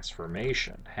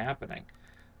transformation happening.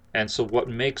 And so what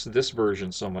makes this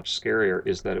version so much scarier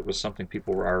is that it was something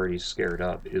people were already scared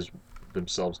of, is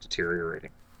themselves deteriorating.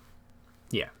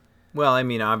 Yeah. Well, I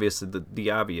mean, obviously,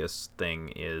 the obvious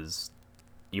thing is,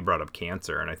 you brought up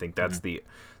cancer, and I think that's the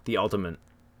ultimate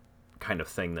kind of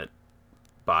thing that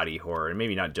body horror, and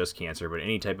maybe not just cancer, but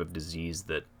any type of disease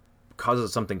that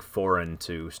causes something foreign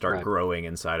to start growing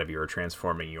inside of you or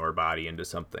transforming your body into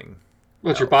something.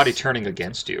 Well, it's your body turning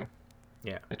against you.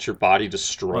 Yeah. It's your body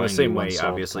destroying you. Well, the same way,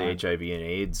 obviously, HIV and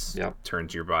AIDS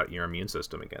turns your immune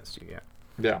system against you,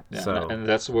 Yeah. So, and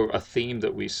that's a theme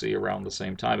that we see around the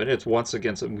same time. And it's once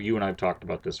again, you and I have talked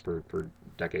about this for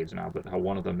decades now, but how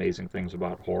one of the amazing things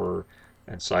about horror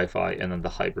and sci-fi, and then the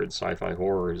hybrid sci-fi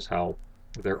horror, is how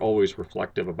they're always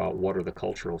reflective about what are the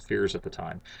cultural fears at the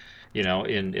time. You know,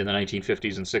 in the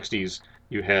 1950s and 60s,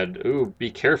 you had, ooh, be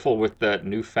careful with that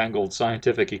newfangled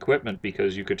scientific equipment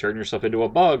because you could turn yourself into a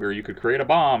bug, or you could create a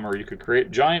bomb, or you could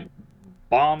create giant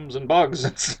bombs and bugs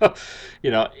and stuff.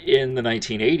 You know, in the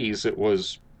 1980s, it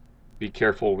was be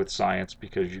careful with science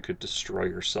because you could destroy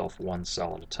yourself one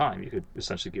cell at a time. You could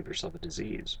essentially give yourself a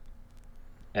disease.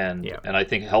 And I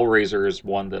think Hellraiser is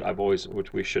one that I've always,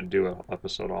 which we should do an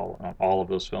episode on all of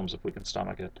those films if we can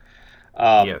stomach it.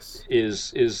 Yes.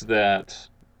 Is that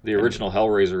the original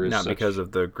Hellraiser is not because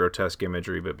of the grotesque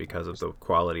imagery, but because of the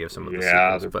quality of some of the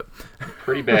sequels. But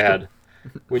pretty bad.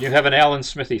 When you have an Alan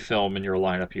Smithy film in your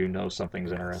lineup, you know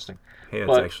something's interesting. Hey,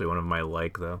 that's actually one of my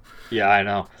though. Yeah, I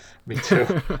know. Me too.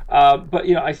 But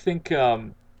I think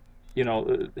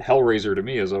Hellraiser to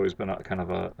me has always been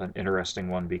an interesting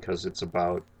one because it's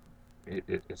about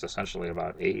it's essentially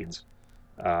about AIDS.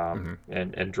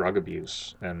 And drug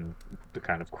abuse and the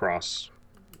kind of cross,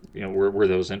 where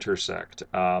those intersect.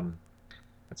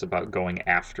 It's about going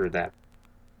after that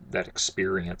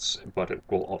experience, but it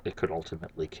could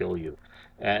ultimately kill you.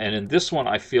 And in this one,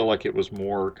 I feel like it was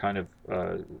more kind of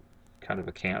a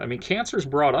cancer's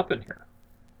brought up in here.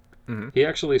 Mm-hmm. He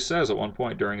actually says at one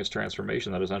point during his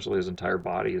transformation that essentially his entire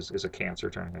body is a cancer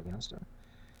turning against him.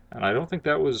 And I don't think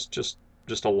that was just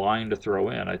a line to throw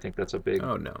in. I think that's a big...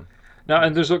 Oh, no. Now,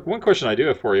 and there's one question I do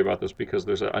have for you about this, because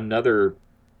there's another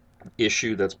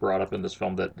issue that's brought up in this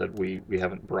film that we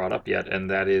haven't brought up yet, and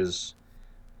that is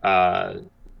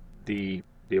the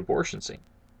abortion scene.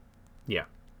 Yeah.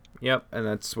 Yep, and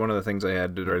that's one of the things I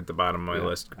had right at the bottom of my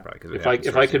list. Probably,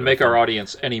 if I could make our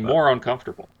audience any more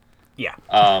uncomfortable. Yeah.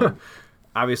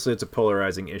 Obviously, it's a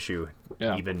polarizing issue,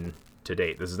 even to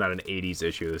date. This is not an 80s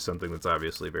issue. It's something that's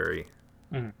obviously very...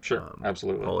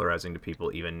 absolutely polarizing to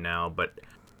people even now, but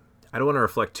I don't want to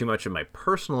reflect too much of my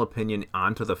personal opinion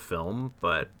onto the film,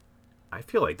 but I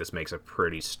feel like this makes a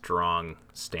pretty strong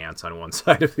stance on one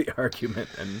side of the argument,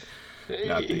 and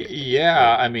not the...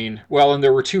 and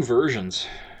there were two versions,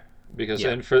 because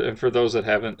and for those that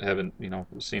haven't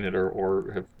seen it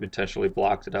or have intentionally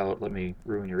blocked it out, let me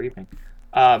ruin your evening.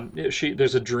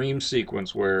 There's a dream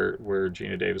sequence where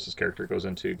Geena Davis's character goes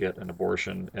in to get an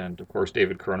abortion, and of course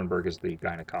David Cronenberg is the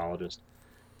gynecologist,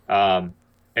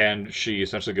 and she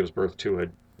essentially gives birth to a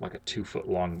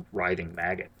 2-foot-long writhing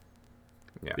maggot,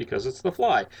 because it's the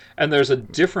fly. And there's a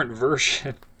different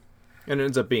version, and it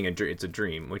ends up being it's a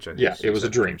dream, which I think it was a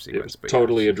dream sequence, it was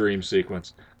totally a dream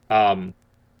sequence.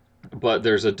 But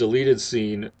there's a deleted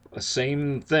scene, a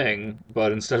same thing,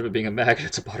 but instead of it being a maggot,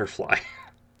 it's a butterfly.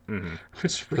 Mm-hmm.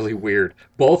 It's really weird.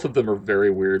 Both of them are very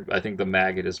weird. I think the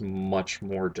maggot is much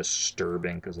more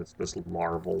disturbing because it's this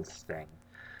larval thing.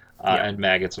 And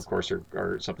maggots, of course,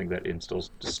 are something that instills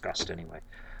disgust anyway.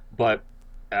 But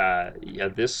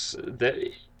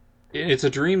it's a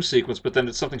dream sequence, but then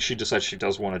it's something she decides she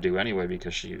does want to do anyway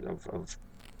because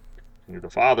the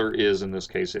father is, in this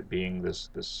case, it being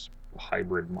this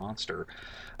hybrid monster.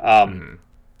 Definitely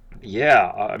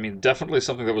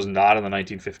something that was not in the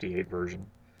 1958 version.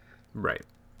 Right.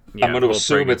 Yeah, I'm going to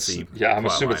assume it's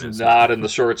not in the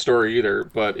short story either,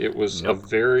 but it was a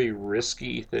very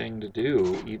risky thing to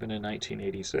do, even in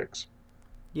 1986.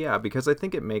 Yeah, because I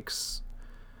think it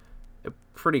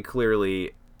pretty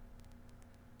clearly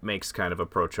makes kind of a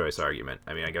pro-choice argument.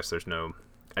 I mean, I guess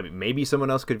maybe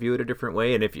someone else could view it a different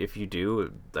way, and if you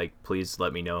do, please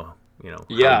let me know,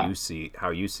 how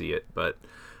you see it. But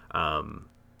I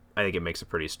think it makes a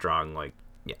pretty strong,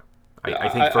 I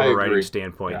think from a writing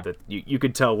standpoint that you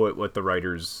could tell what the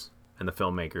writers and the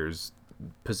filmmakers'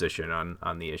 position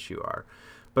on the issue are.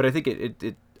 But I think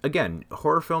it again,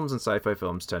 horror films and sci-fi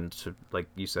films tend to, like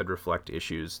you said, reflect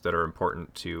issues that are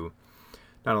important to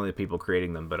not only the people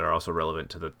creating them, but are also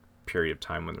relevant to the period of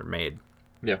time when they're made.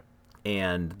 Yeah.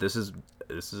 And this is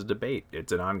a debate.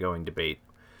 It's an ongoing debate.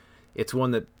 It's one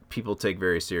that people take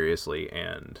very seriously,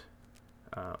 and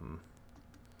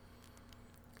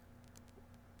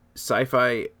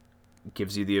sci-fi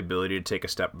gives you the ability to take a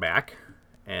step back,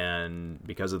 and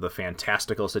because of the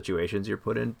fantastical situations you're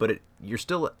put in, but you're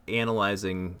still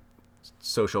analyzing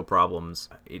social problems.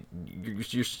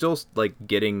 You're still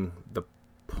getting the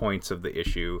points of the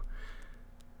issue.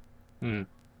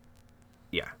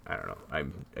 Yeah, I don't know.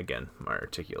 My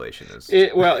articulation is...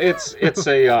 it's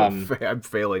a... I'm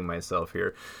failing myself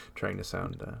here, trying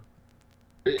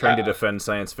to defend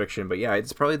science fiction, but yeah,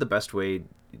 it's probably the best way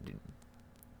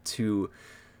to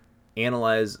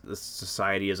analyze the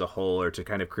society as a whole, or to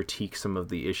kind of critique some of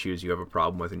the issues you have a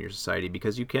problem with in your society,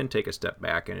 because you can take a step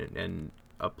back and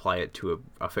apply it to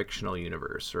a fictional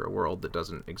universe or a world that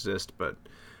doesn't exist. But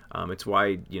it's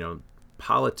why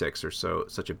politics are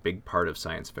such a big part of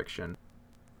science fiction.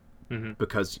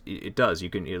 Because it does.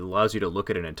 It allows you to look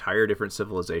at an entire different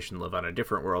civilization, live on a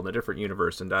different world, a different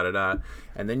universe, and da-da-da.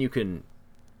 And then you can,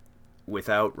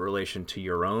 without relation to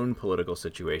your own political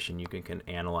situation, you can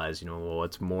analyze, well,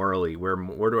 what's morally, where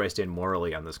do I stand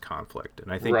morally on this conflict? And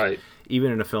I think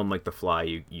even in a film like The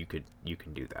Fly, you can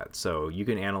do that. So you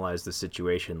can analyze the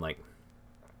situation like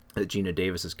that Gina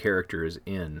Davis's character is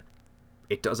in.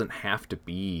 It doesn't have to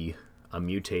be a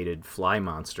mutated fly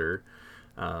monster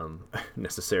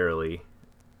necessarily.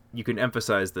 You can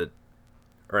emphasize that,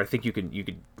 or I think you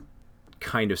could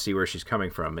kind of see where she's coming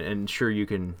from, and sure, you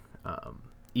can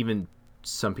even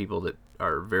some people that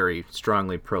are very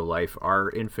strongly pro-life are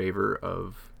in favor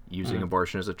of using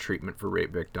abortion as a treatment for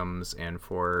rape victims and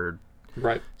for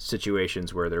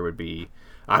situations where there would be,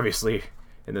 obviously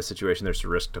in this situation there's a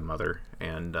risk to mother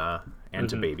and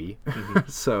to baby.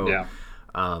 So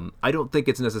I don't think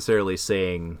it's necessarily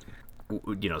saying,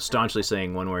 staunchly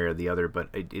saying one way or the other, but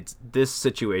this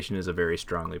situation is a very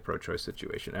strongly pro-choice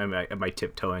situation. Am I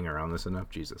tiptoeing around this enough?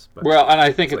 Jesus. But well, and I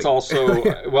think it's also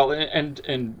well,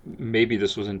 and maybe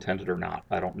this was intended or not.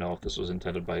 I don't know if this was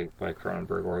intended by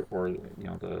Cronenberg or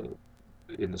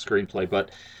in the screenplay,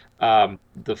 but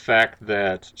the fact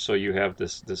that so you have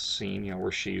this scene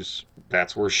where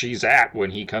that's where she's at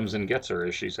when he comes and gets her,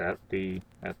 is she's at the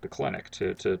clinic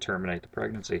to terminate the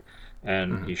pregnancy.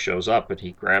 And he shows up and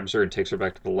he grabs her and takes her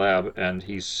back to the lab, and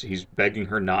he's begging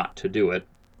her not to do it.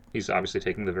 He's obviously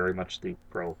taking very much the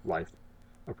pro-life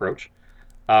approach.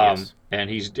 And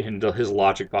his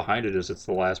logic behind it is, it's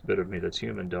the last bit of me that's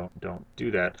human. Don't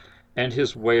do that. And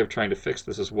his way of trying to fix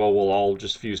this is, well, we'll all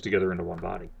just fuse together into one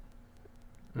body,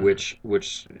 which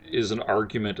is an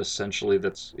argument essentially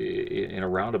that's in a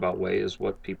roundabout way is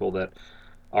what people that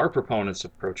are proponents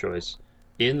of pro-choice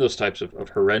in those types of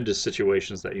horrendous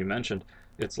situations that you mentioned,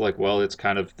 it's like, well, it's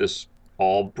kind of this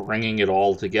all bringing it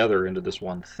all together into this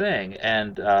one thing.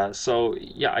 And so,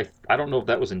 yeah, I don't know if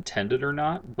that was intended or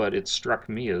not, but it struck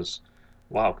me as,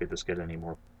 wow, could this get any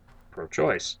more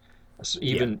pro-choice?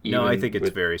 No, I think it's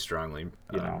very strongly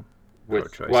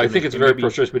pro-choice. Well, I think it's very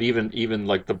pro-choice, but even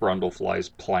like the Brundlefly's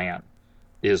plan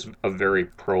is a very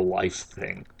pro-life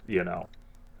thing,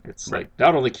 It's like,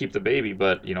 not only keep the baby,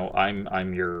 but,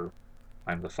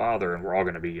 I'm the father, and we're all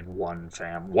going to be in one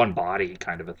body,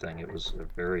 kind of a thing. It was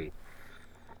very,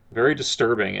 very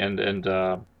disturbing, and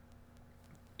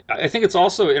I think it's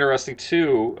also interesting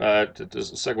too. To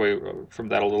segue from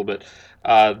that a little bit,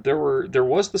 there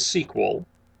was the sequel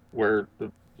where,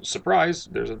 surprise,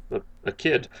 there's a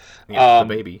kid, the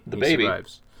baby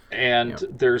survives, and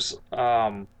there's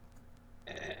and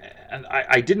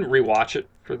I didn't rewatch it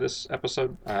for this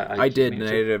episode. I did, and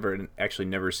I had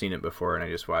never seen it before, and I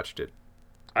just watched it.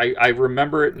 I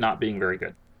remember it not being very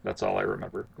good. That's all I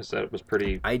remember, is that it was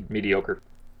pretty mediocre.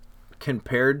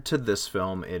 Compared to this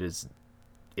film, it is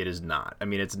not. I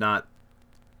mean, it's not.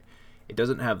 It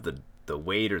doesn't have the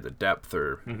weight or the depth,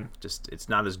 or just, it's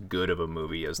not as good of a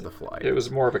movie as The Fly. It was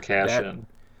more of a cash-in.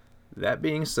 That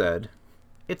being said,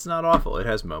 it's not awful. It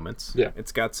has moments. Yeah.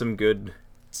 It's got some good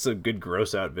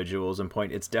gross out visuals and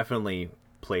point. It's definitely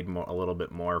played a little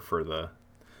bit more for the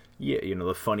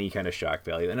funny kind of shock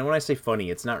value. And when I say funny,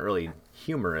 it's not really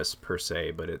humorous per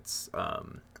se, but it's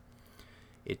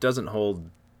it doesn't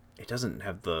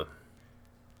have the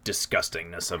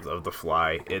disgustingness of The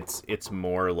Fly. It's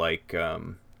more like a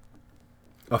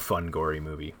fun, gory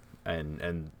movie,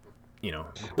 and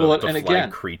the fly again,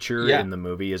 creature in the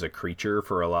movie is a creature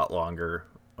for a lot longer.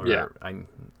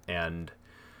 And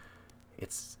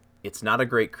it's not a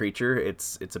great creature.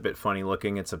 It's a bit funny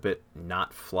looking. It's a bit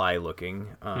not fly looking.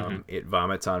 It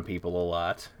vomits on people a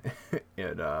lot.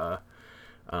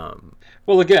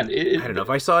 Well, again, I don't know if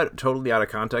I saw it totally out of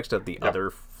context of the other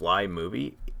Fly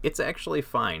movie. It's actually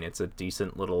fine. It's a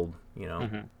decent little,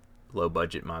 low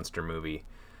budget monster movie.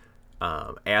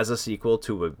 As a sequel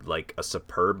to a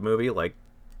superb movie like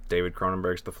David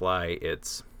Cronenberg's The Fly,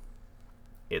 it's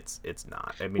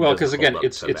not. I mean, well, because again,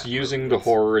 it's using the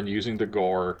horror and using the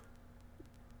gore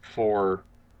for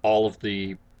all of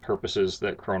the purposes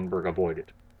that Cronenberg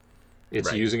avoided.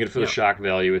 It's using it for the shock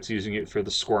value. It's using it for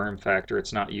the squirm factor.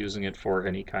 It's not using it for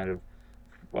any kind of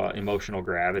emotional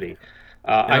gravity.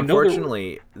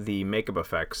 Unfortunately, the makeup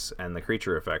effects and the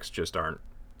creature effects just aren't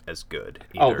as good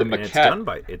either. Oh, the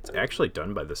maquette. It's actually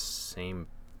done by the same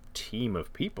team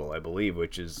of people, I believe,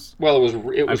 which is... Well, it was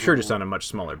I'm sure just on a much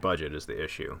smaller budget is the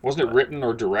issue. Wasn't it written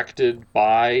or directed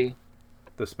by...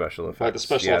 The special effects. By the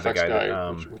special effects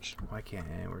guy. Why can't...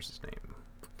 Where's his name?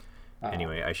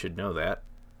 Anyway, I should know that.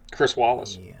 Chris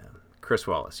Wallace. Yeah. Chris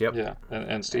Wallace. Yep. Yeah,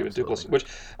 and Stephen Duplass. Which,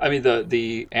 I mean,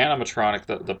 the animatronic,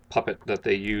 the puppet that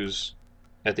they use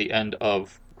at the end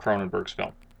of Cronenberg's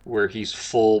film, where he's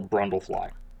full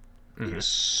Brundlefly, is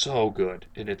so good.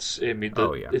 And it's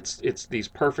these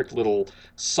perfect little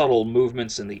subtle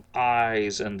movements in the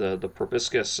eyes and the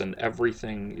proboscis and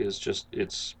everything is just,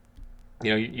 it's,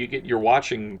 you're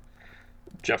watching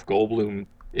Jeff Goldblum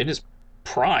in his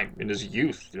prime, in his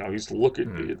youth. He's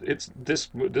looking.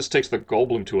 This takes the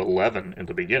Goldblum to 11 in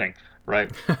the beginning,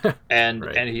 right? And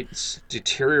right. and he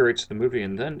deteriorates the movie,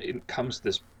 and then it comes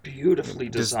this beautifully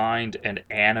designed and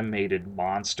animated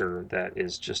monster that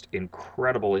is just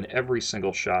incredible in every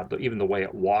single shot. Even the way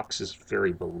it walks is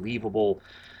very believable.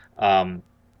 It's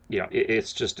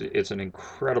an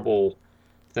incredible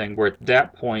thing. Where at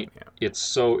that point, it's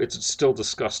still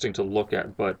disgusting to look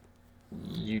at, but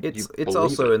it's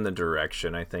also in the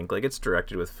direction, I think. Like, it's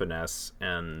directed with finesse,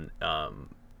 and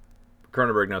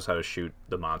Cronenberg knows how to shoot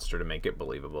the monster to make it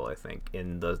believable, I think.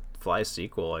 In the Fly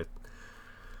sequel,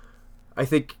 I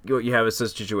think what you have is a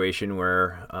situation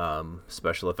where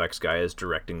special effects guy is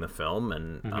directing the film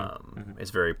and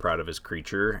is very proud of his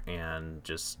creature and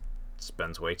just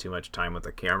spends way too much time with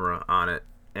the camera on it,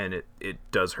 and it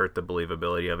does hurt the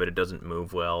believability of it. It doesn't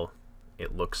move well.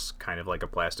 It looks kind of like a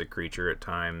plastic creature at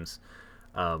times.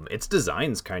 Its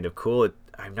design's kind of cool.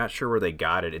 I'm not sure where they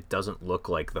got it. It doesn't look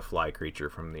like the Fly creature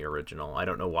from the original. I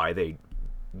don't know why they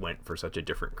went for such a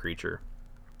different creature.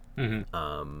 It's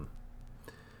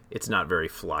not very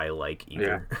Fly-like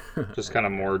either. Yeah. Just kind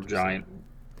of more giant,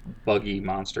 buggy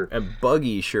monster. And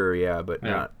buggy, sure, yeah, but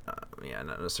not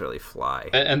necessarily Fly.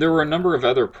 And there were a number of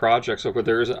other projects. So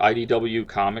there is an IDW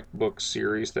comic book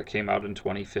series that came out in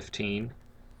 2015.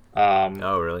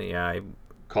 Oh, really? Yeah.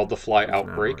 Called The Fly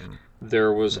Outbreak.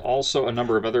 There was also a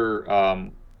number of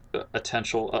other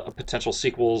potential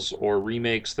sequels or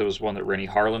remakes. There was one that Rennie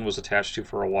Harlan was attached to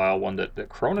for a while, one that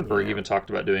Cronenberg even talked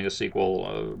about doing a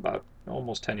sequel about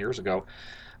almost 10 years ago.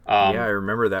 I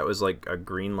remember that was like a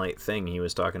green light thing he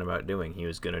was talking about doing. He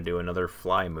was going to do another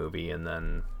Fly movie, and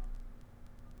then...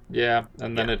 Yeah,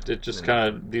 and then it just kind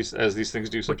of, as these things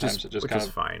do sometimes, which is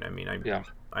fine. I mean, I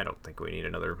don't think we need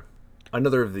another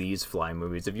of these Fly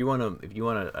movies. If you want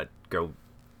to go,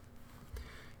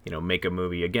 make a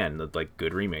movie again, like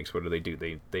good remakes, what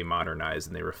do? They modernize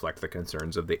and they reflect the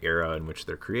concerns of the era in which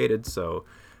they're created. So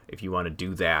if you want to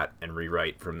do that and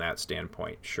rewrite from that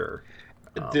standpoint, sure.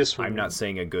 I'm not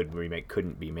saying a good remake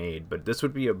couldn't be made, but this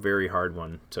would be a very hard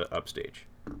one to upstage.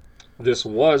 This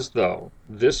version,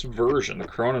 the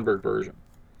Cronenberg version,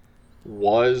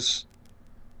 was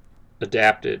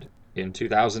adapted in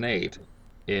 2008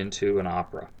 into an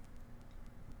opera.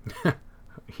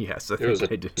 Yes, it was a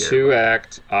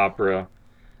 2-act opera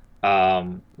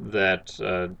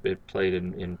that it played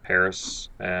in Paris,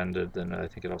 and then I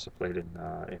think it also played in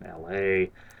LA,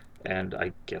 and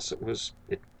I guess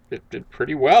it did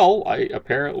pretty well.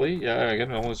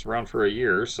 Again, it was around for a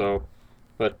year, so.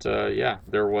 But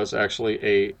there was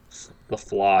actually The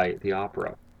Fly, the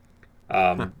opera,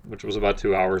 which was about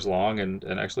 2 hours long, and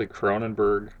actually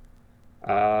Cronenberg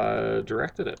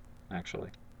directed it. Actually,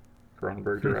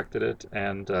 Cronenberg directed it,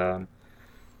 and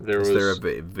Is there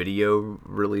a video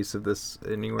release of this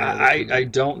anywhere? I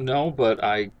don't know, but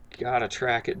I gotta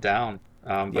track it down.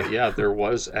 There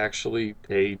was actually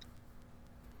an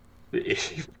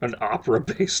opera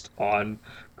based on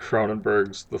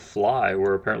Cronenberg's The Fly,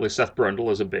 where apparently Seth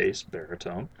Brundle is a bass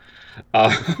baritone.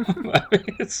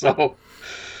 So,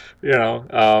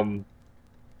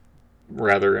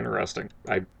 rather interesting.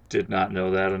 I did not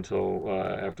know that until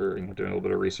after doing a little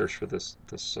bit of research for this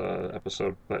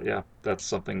episode. But yeah, that's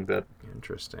something that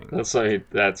interesting.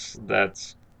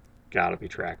 That's got to be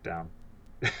tracked down.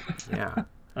 Yeah.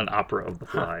 An opera of The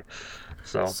Fly.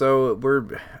 So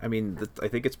I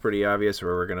think it's pretty obvious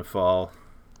where we're going to fall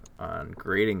on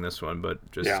grading this one, but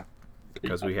just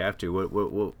because we have to,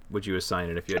 what would you assign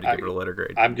it if you had to give it a letter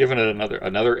grade? I'm giving it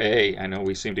another A. I know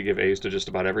we seem to give A's to just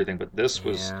about everything, but this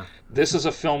is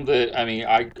a film that,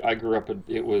 I grew up,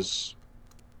 it was...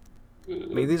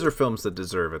 these are films that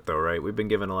deserve it, though, right? We've been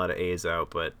giving a lot of A's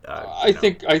out, but I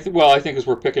think as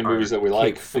we're picking movies that we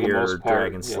like, for the most part,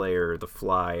 Dragon Slayer, The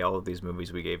Fly, all of these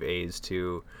movies we gave A's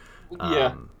to.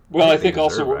 Well, I think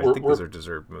also these are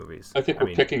deserved movies. I think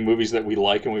we're picking movies that we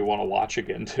like and we want to watch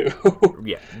again too.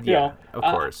 Of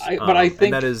course. But I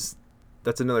think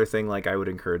that's another thing. Like, I would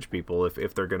encourage people,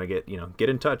 if they're gonna get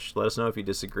in touch, let us know if you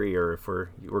disagree, or if we're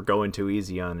going too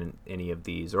easy on any of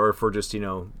these, or if we're just if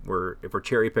we're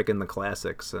cherry picking the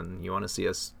classics and you want to see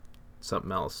us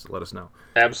something else, let us know.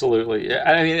 Absolutely.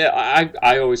 I mean,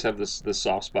 I always have this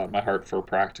soft spot in my heart for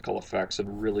practical effects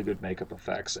and really good makeup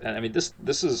effects. And I mean, this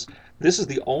is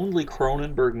the only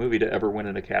Cronenberg movie to ever win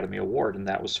an Academy Award, and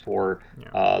that was for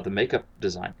the makeup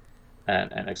design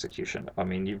and execution. I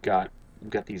mean, you've got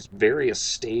these various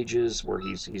stages where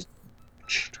he's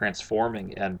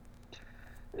transforming, and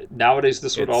nowadays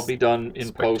this would all be done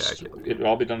in post. It would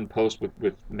all be done in post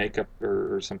with makeup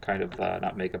or some kind of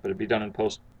not makeup, but it'd be done in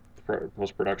post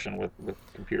production with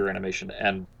computer animation,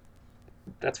 and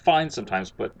that's fine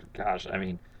sometimes. But gosh, I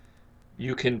mean,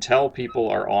 you can tell people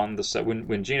are on the set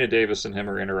when Gina Davis and him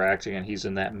are interacting, and he's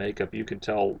in that makeup. You can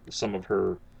tell some of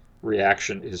her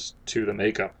reaction is to the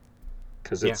makeup.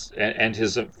 Because it's and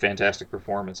his fantastic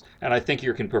performance, and I think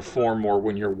you can perform more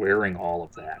when you're wearing all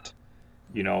of that.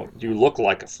 You know, you look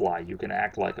like a fly, you can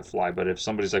act like a fly, but if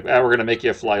somebody's like, we're going to make you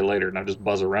a fly later, now just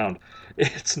buzz around,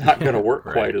 it's not going to work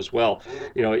quite as well.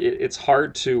 You know, it's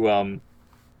hard to,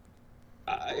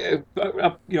 you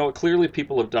know, clearly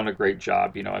people have done a great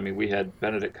job. You know, I mean, we had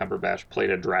Benedict Cumberbatch played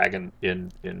a dragon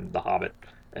in The Hobbit,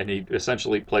 and he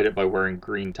essentially played it by wearing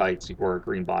green tights. He wore a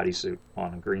green bodysuit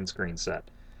on a green screen set.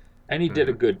 And he did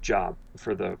a good job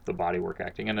for the bodywork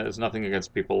acting. And there's nothing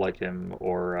against people like him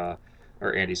or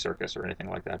Andy Serkis or anything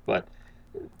like that. But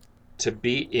to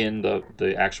be in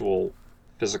the actual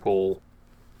physical,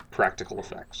 practical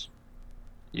effects,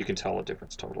 you can tell a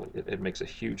difference totally. It makes a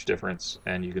huge difference,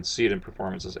 and you can see it in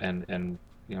performances. And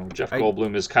you know, Jeff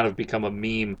Goldblum has kind of become a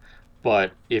meme.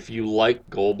 But if you like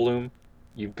Goldblum,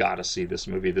 you've got to see this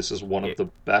movie. This is one of the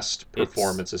best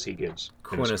performances he gives.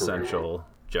 Quintessential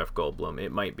Jeff Goldblum.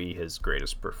 It might be his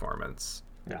greatest performance.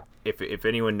 Yeah. If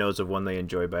anyone knows of one they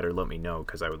enjoy better, let me know,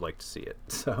 because I would like to see it.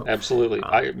 So absolutely,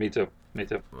 me too.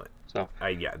 So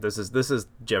this is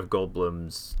Jeff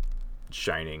Goldblum's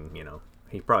shining. You know,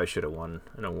 he probably should have won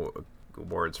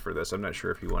awards for this. I'm not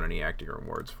sure if he won any acting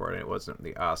awards for it. It wasn't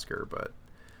the Oscar, but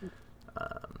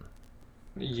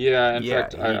in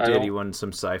fact, he won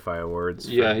some sci-fi awards.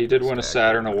 Yeah, he did win a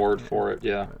Saturn Award for it.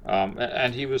 Yeah,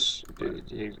 and he's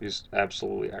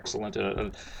absolutely excellent.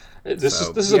 And this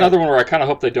is another one where I kind of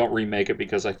hope they don't remake it,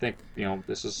 because I think, you know,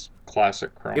 this is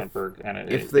classic Cronenberg, and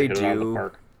if they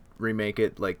do remake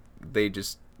it, like they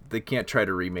can't try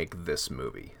to remake this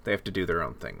movie. They have to do their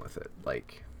own thing with it.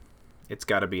 Like, it's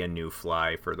got to be a new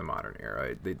fly for the modern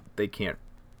era. They can't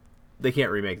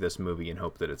remake this movie and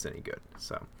hope that it's any good.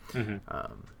 So,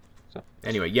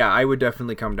 anyway, I would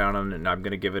definitely come down on it, and I'm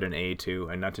going to give it an A too.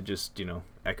 And not to just, you know,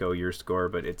 echo your score,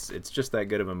 but it's just that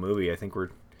good of a movie. I think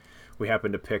we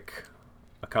happen to pick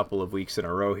a couple of weeks in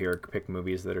a row here, pick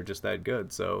movies that are just that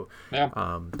good. So,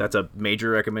 that's a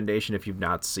major recommendation if you've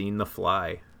not seen The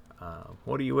Fly.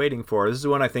 What are you waiting for? This is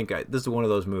one this is one of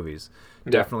those movies.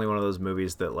 Yeah. Definitely one of those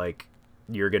movies that, like,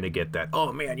 you're going to get that,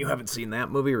 oh man, you haven't seen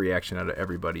that movie reaction out of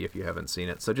everybody if you haven't seen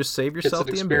it. So just save yourself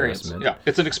the embarrassment. Yeah,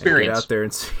 it's an experience. Get out there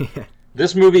and see it.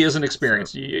 This movie is an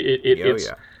experience.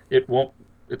 It won't,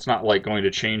 it's not like going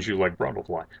to change you like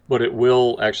Brundlefly, but it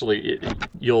will actually,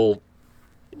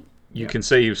 you can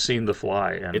say you've seen The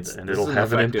Fly, and it'll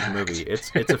have an impact. Movie.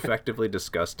 It's effectively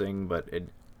disgusting, but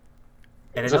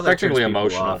it's effectively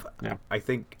emotional. Yeah. I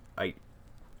think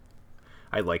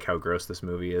I like how gross this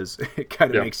movie is. It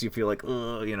kind of makes you feel like,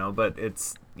 ugh, you know, but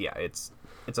it's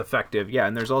effective. Yeah,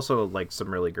 and there's also, like, some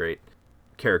really great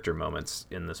character moments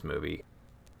in this movie. It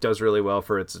does really well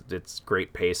for its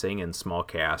great pacing and small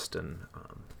cast, and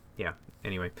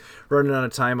anyway, running out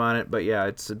of time on it, but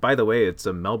by the way, it's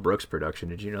a Mel Brooks production.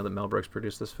 Did you know that Mel Brooks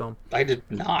produced this film? I did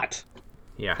not.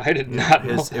 Yeah. I did not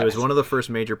know that. It was one of the first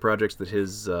major projects that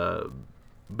his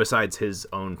besides his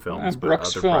own films, but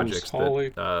Brooks other Films. projects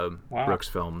that Brooks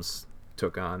Films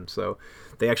took on. So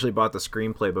they actually bought the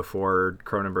screenplay before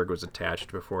Cronenberg was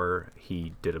attached, before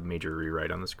he did a major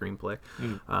rewrite on the screenplay.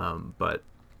 But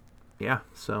yeah,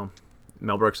 so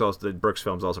Mel Brooks Brooks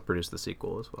Films also produced the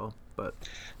sequel as well. But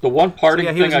the one parting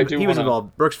thing he was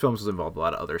involved. Brooks Films was involved in a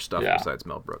lot of other stuff besides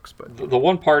Mel Brooks. But the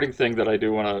one parting thing that I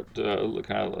do want to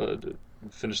kind of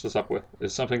finish this up with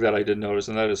is something that I did notice,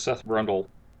 and that is Seth Brundle.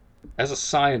 As a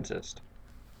scientist,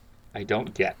 I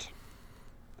don't get.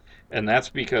 And that's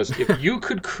because if you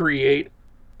could create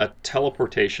a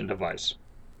teleportation device,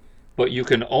 but you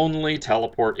can only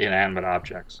teleport inanimate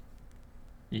objects,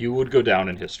 you would go down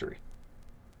in history.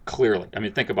 Clearly. I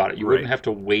mean, think about it. You wouldn't have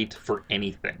to wait for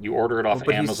anything. You order it off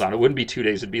Amazon. It wouldn't be 2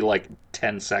 days. It'd be like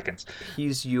 10 seconds.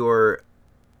 He's your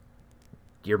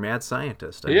mad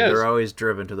scientist. I mean, they're always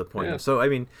driven to the point. So, I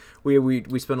mean,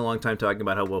 we spent a long time talking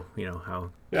about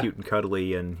how cute and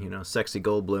cuddly and, sexy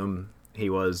Goldblum he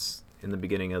was in the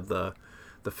beginning of the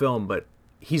film, but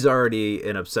he's already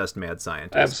an obsessed mad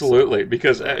scientist. Absolutely,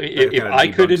 because if I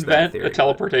could invent a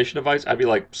teleportation device, I'd be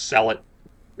like, sell it.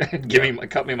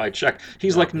 Cut me my check.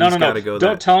 He's like, no.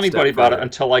 Don't tell anybody about it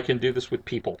until I can do this with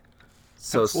people.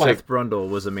 So Seth Brundle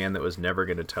was a man that was never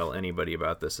going to tell anybody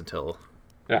about this until...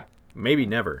 Yeah. Maybe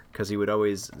never, because he would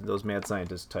always... Those mad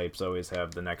scientist types always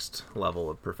have the next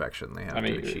level of perfection they have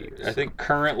to achieve. I think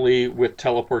currently with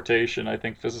teleportation, I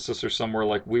think physicists are somewhere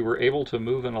like, we were able to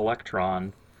move an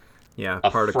electron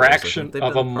a fraction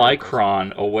of a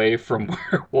micron away from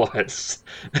where it was.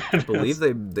 I believe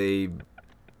they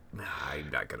I'm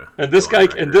not gonna. And this guy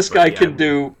can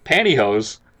do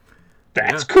pantyhose.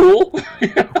 That's cool.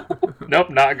 Nope,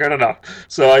 not good enough.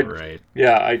 So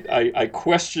I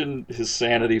question his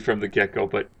sanity from the get-go,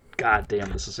 but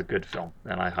goddamn, this is a good film,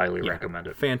 and I highly recommend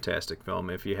it. Fantastic film.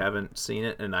 If you haven't seen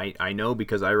it, and I know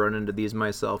because I run into these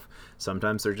myself,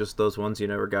 sometimes they're just those ones you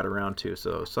never got around to.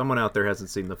 So if someone out there hasn't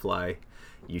seen The Fly,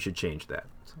 you should change that.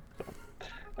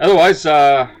 Otherwise,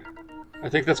 I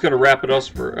think that's going to wrap it up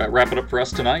for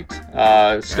us tonight.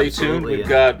 Stay tuned. We've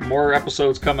got more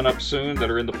episodes coming up soon that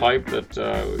are in the pipe that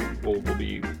we'll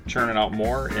be churning out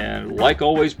more. And like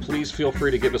always, please feel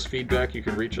free to give us feedback. You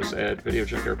can reach us at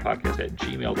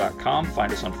videojunkyardpodcast@gmail.com.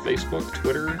 Find us on Facebook,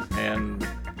 Twitter, and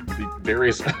the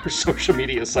various other social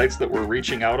media sites that we're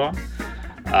reaching out on. Do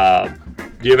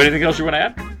you have anything else you want to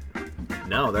add?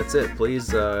 No, that's it.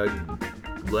 Please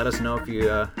let us know if you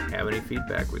have any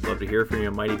feedback. We'd love to hear from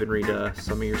you. Might even read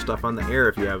some of your stuff on the air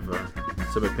if you have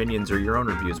some opinions or your own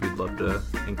reviews. We'd love to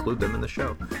include them in the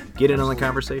show. Get in on the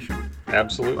conversation.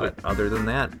 Absolutely. But other than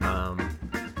that,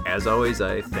 as always,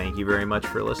 I thank you very much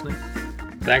for listening.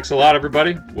 Thanks a lot,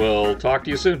 everybody. We'll talk to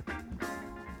you soon.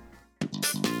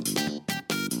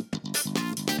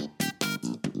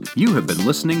 You have been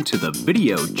listening to the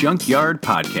Video Junkyard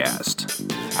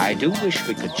Podcast. I do wish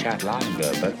we could chat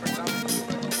longer, but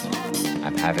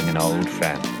I'm having an old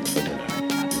friend for dinner.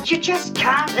 You just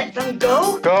can't let them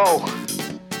go. Go!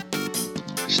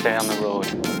 Stay on the road.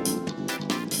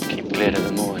 Keep clear to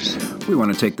the moors. We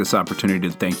want to take this opportunity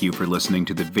to thank you for listening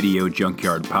to the Video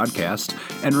Junkyard Podcast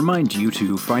and remind you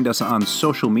to find us on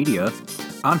social media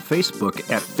on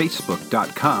Facebook at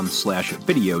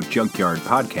facebook.com/Video Junkyard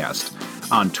Podcast,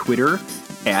 on Twitter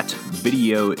at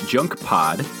Video Junk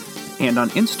Pod, and on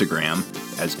Instagram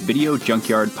as Video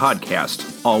Junkyard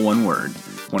Podcast, all one word.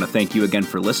 Want to thank you again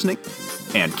for listening,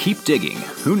 and keep digging.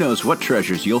 Who knows what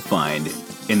treasures you'll find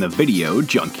in the Video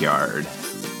Junkyard.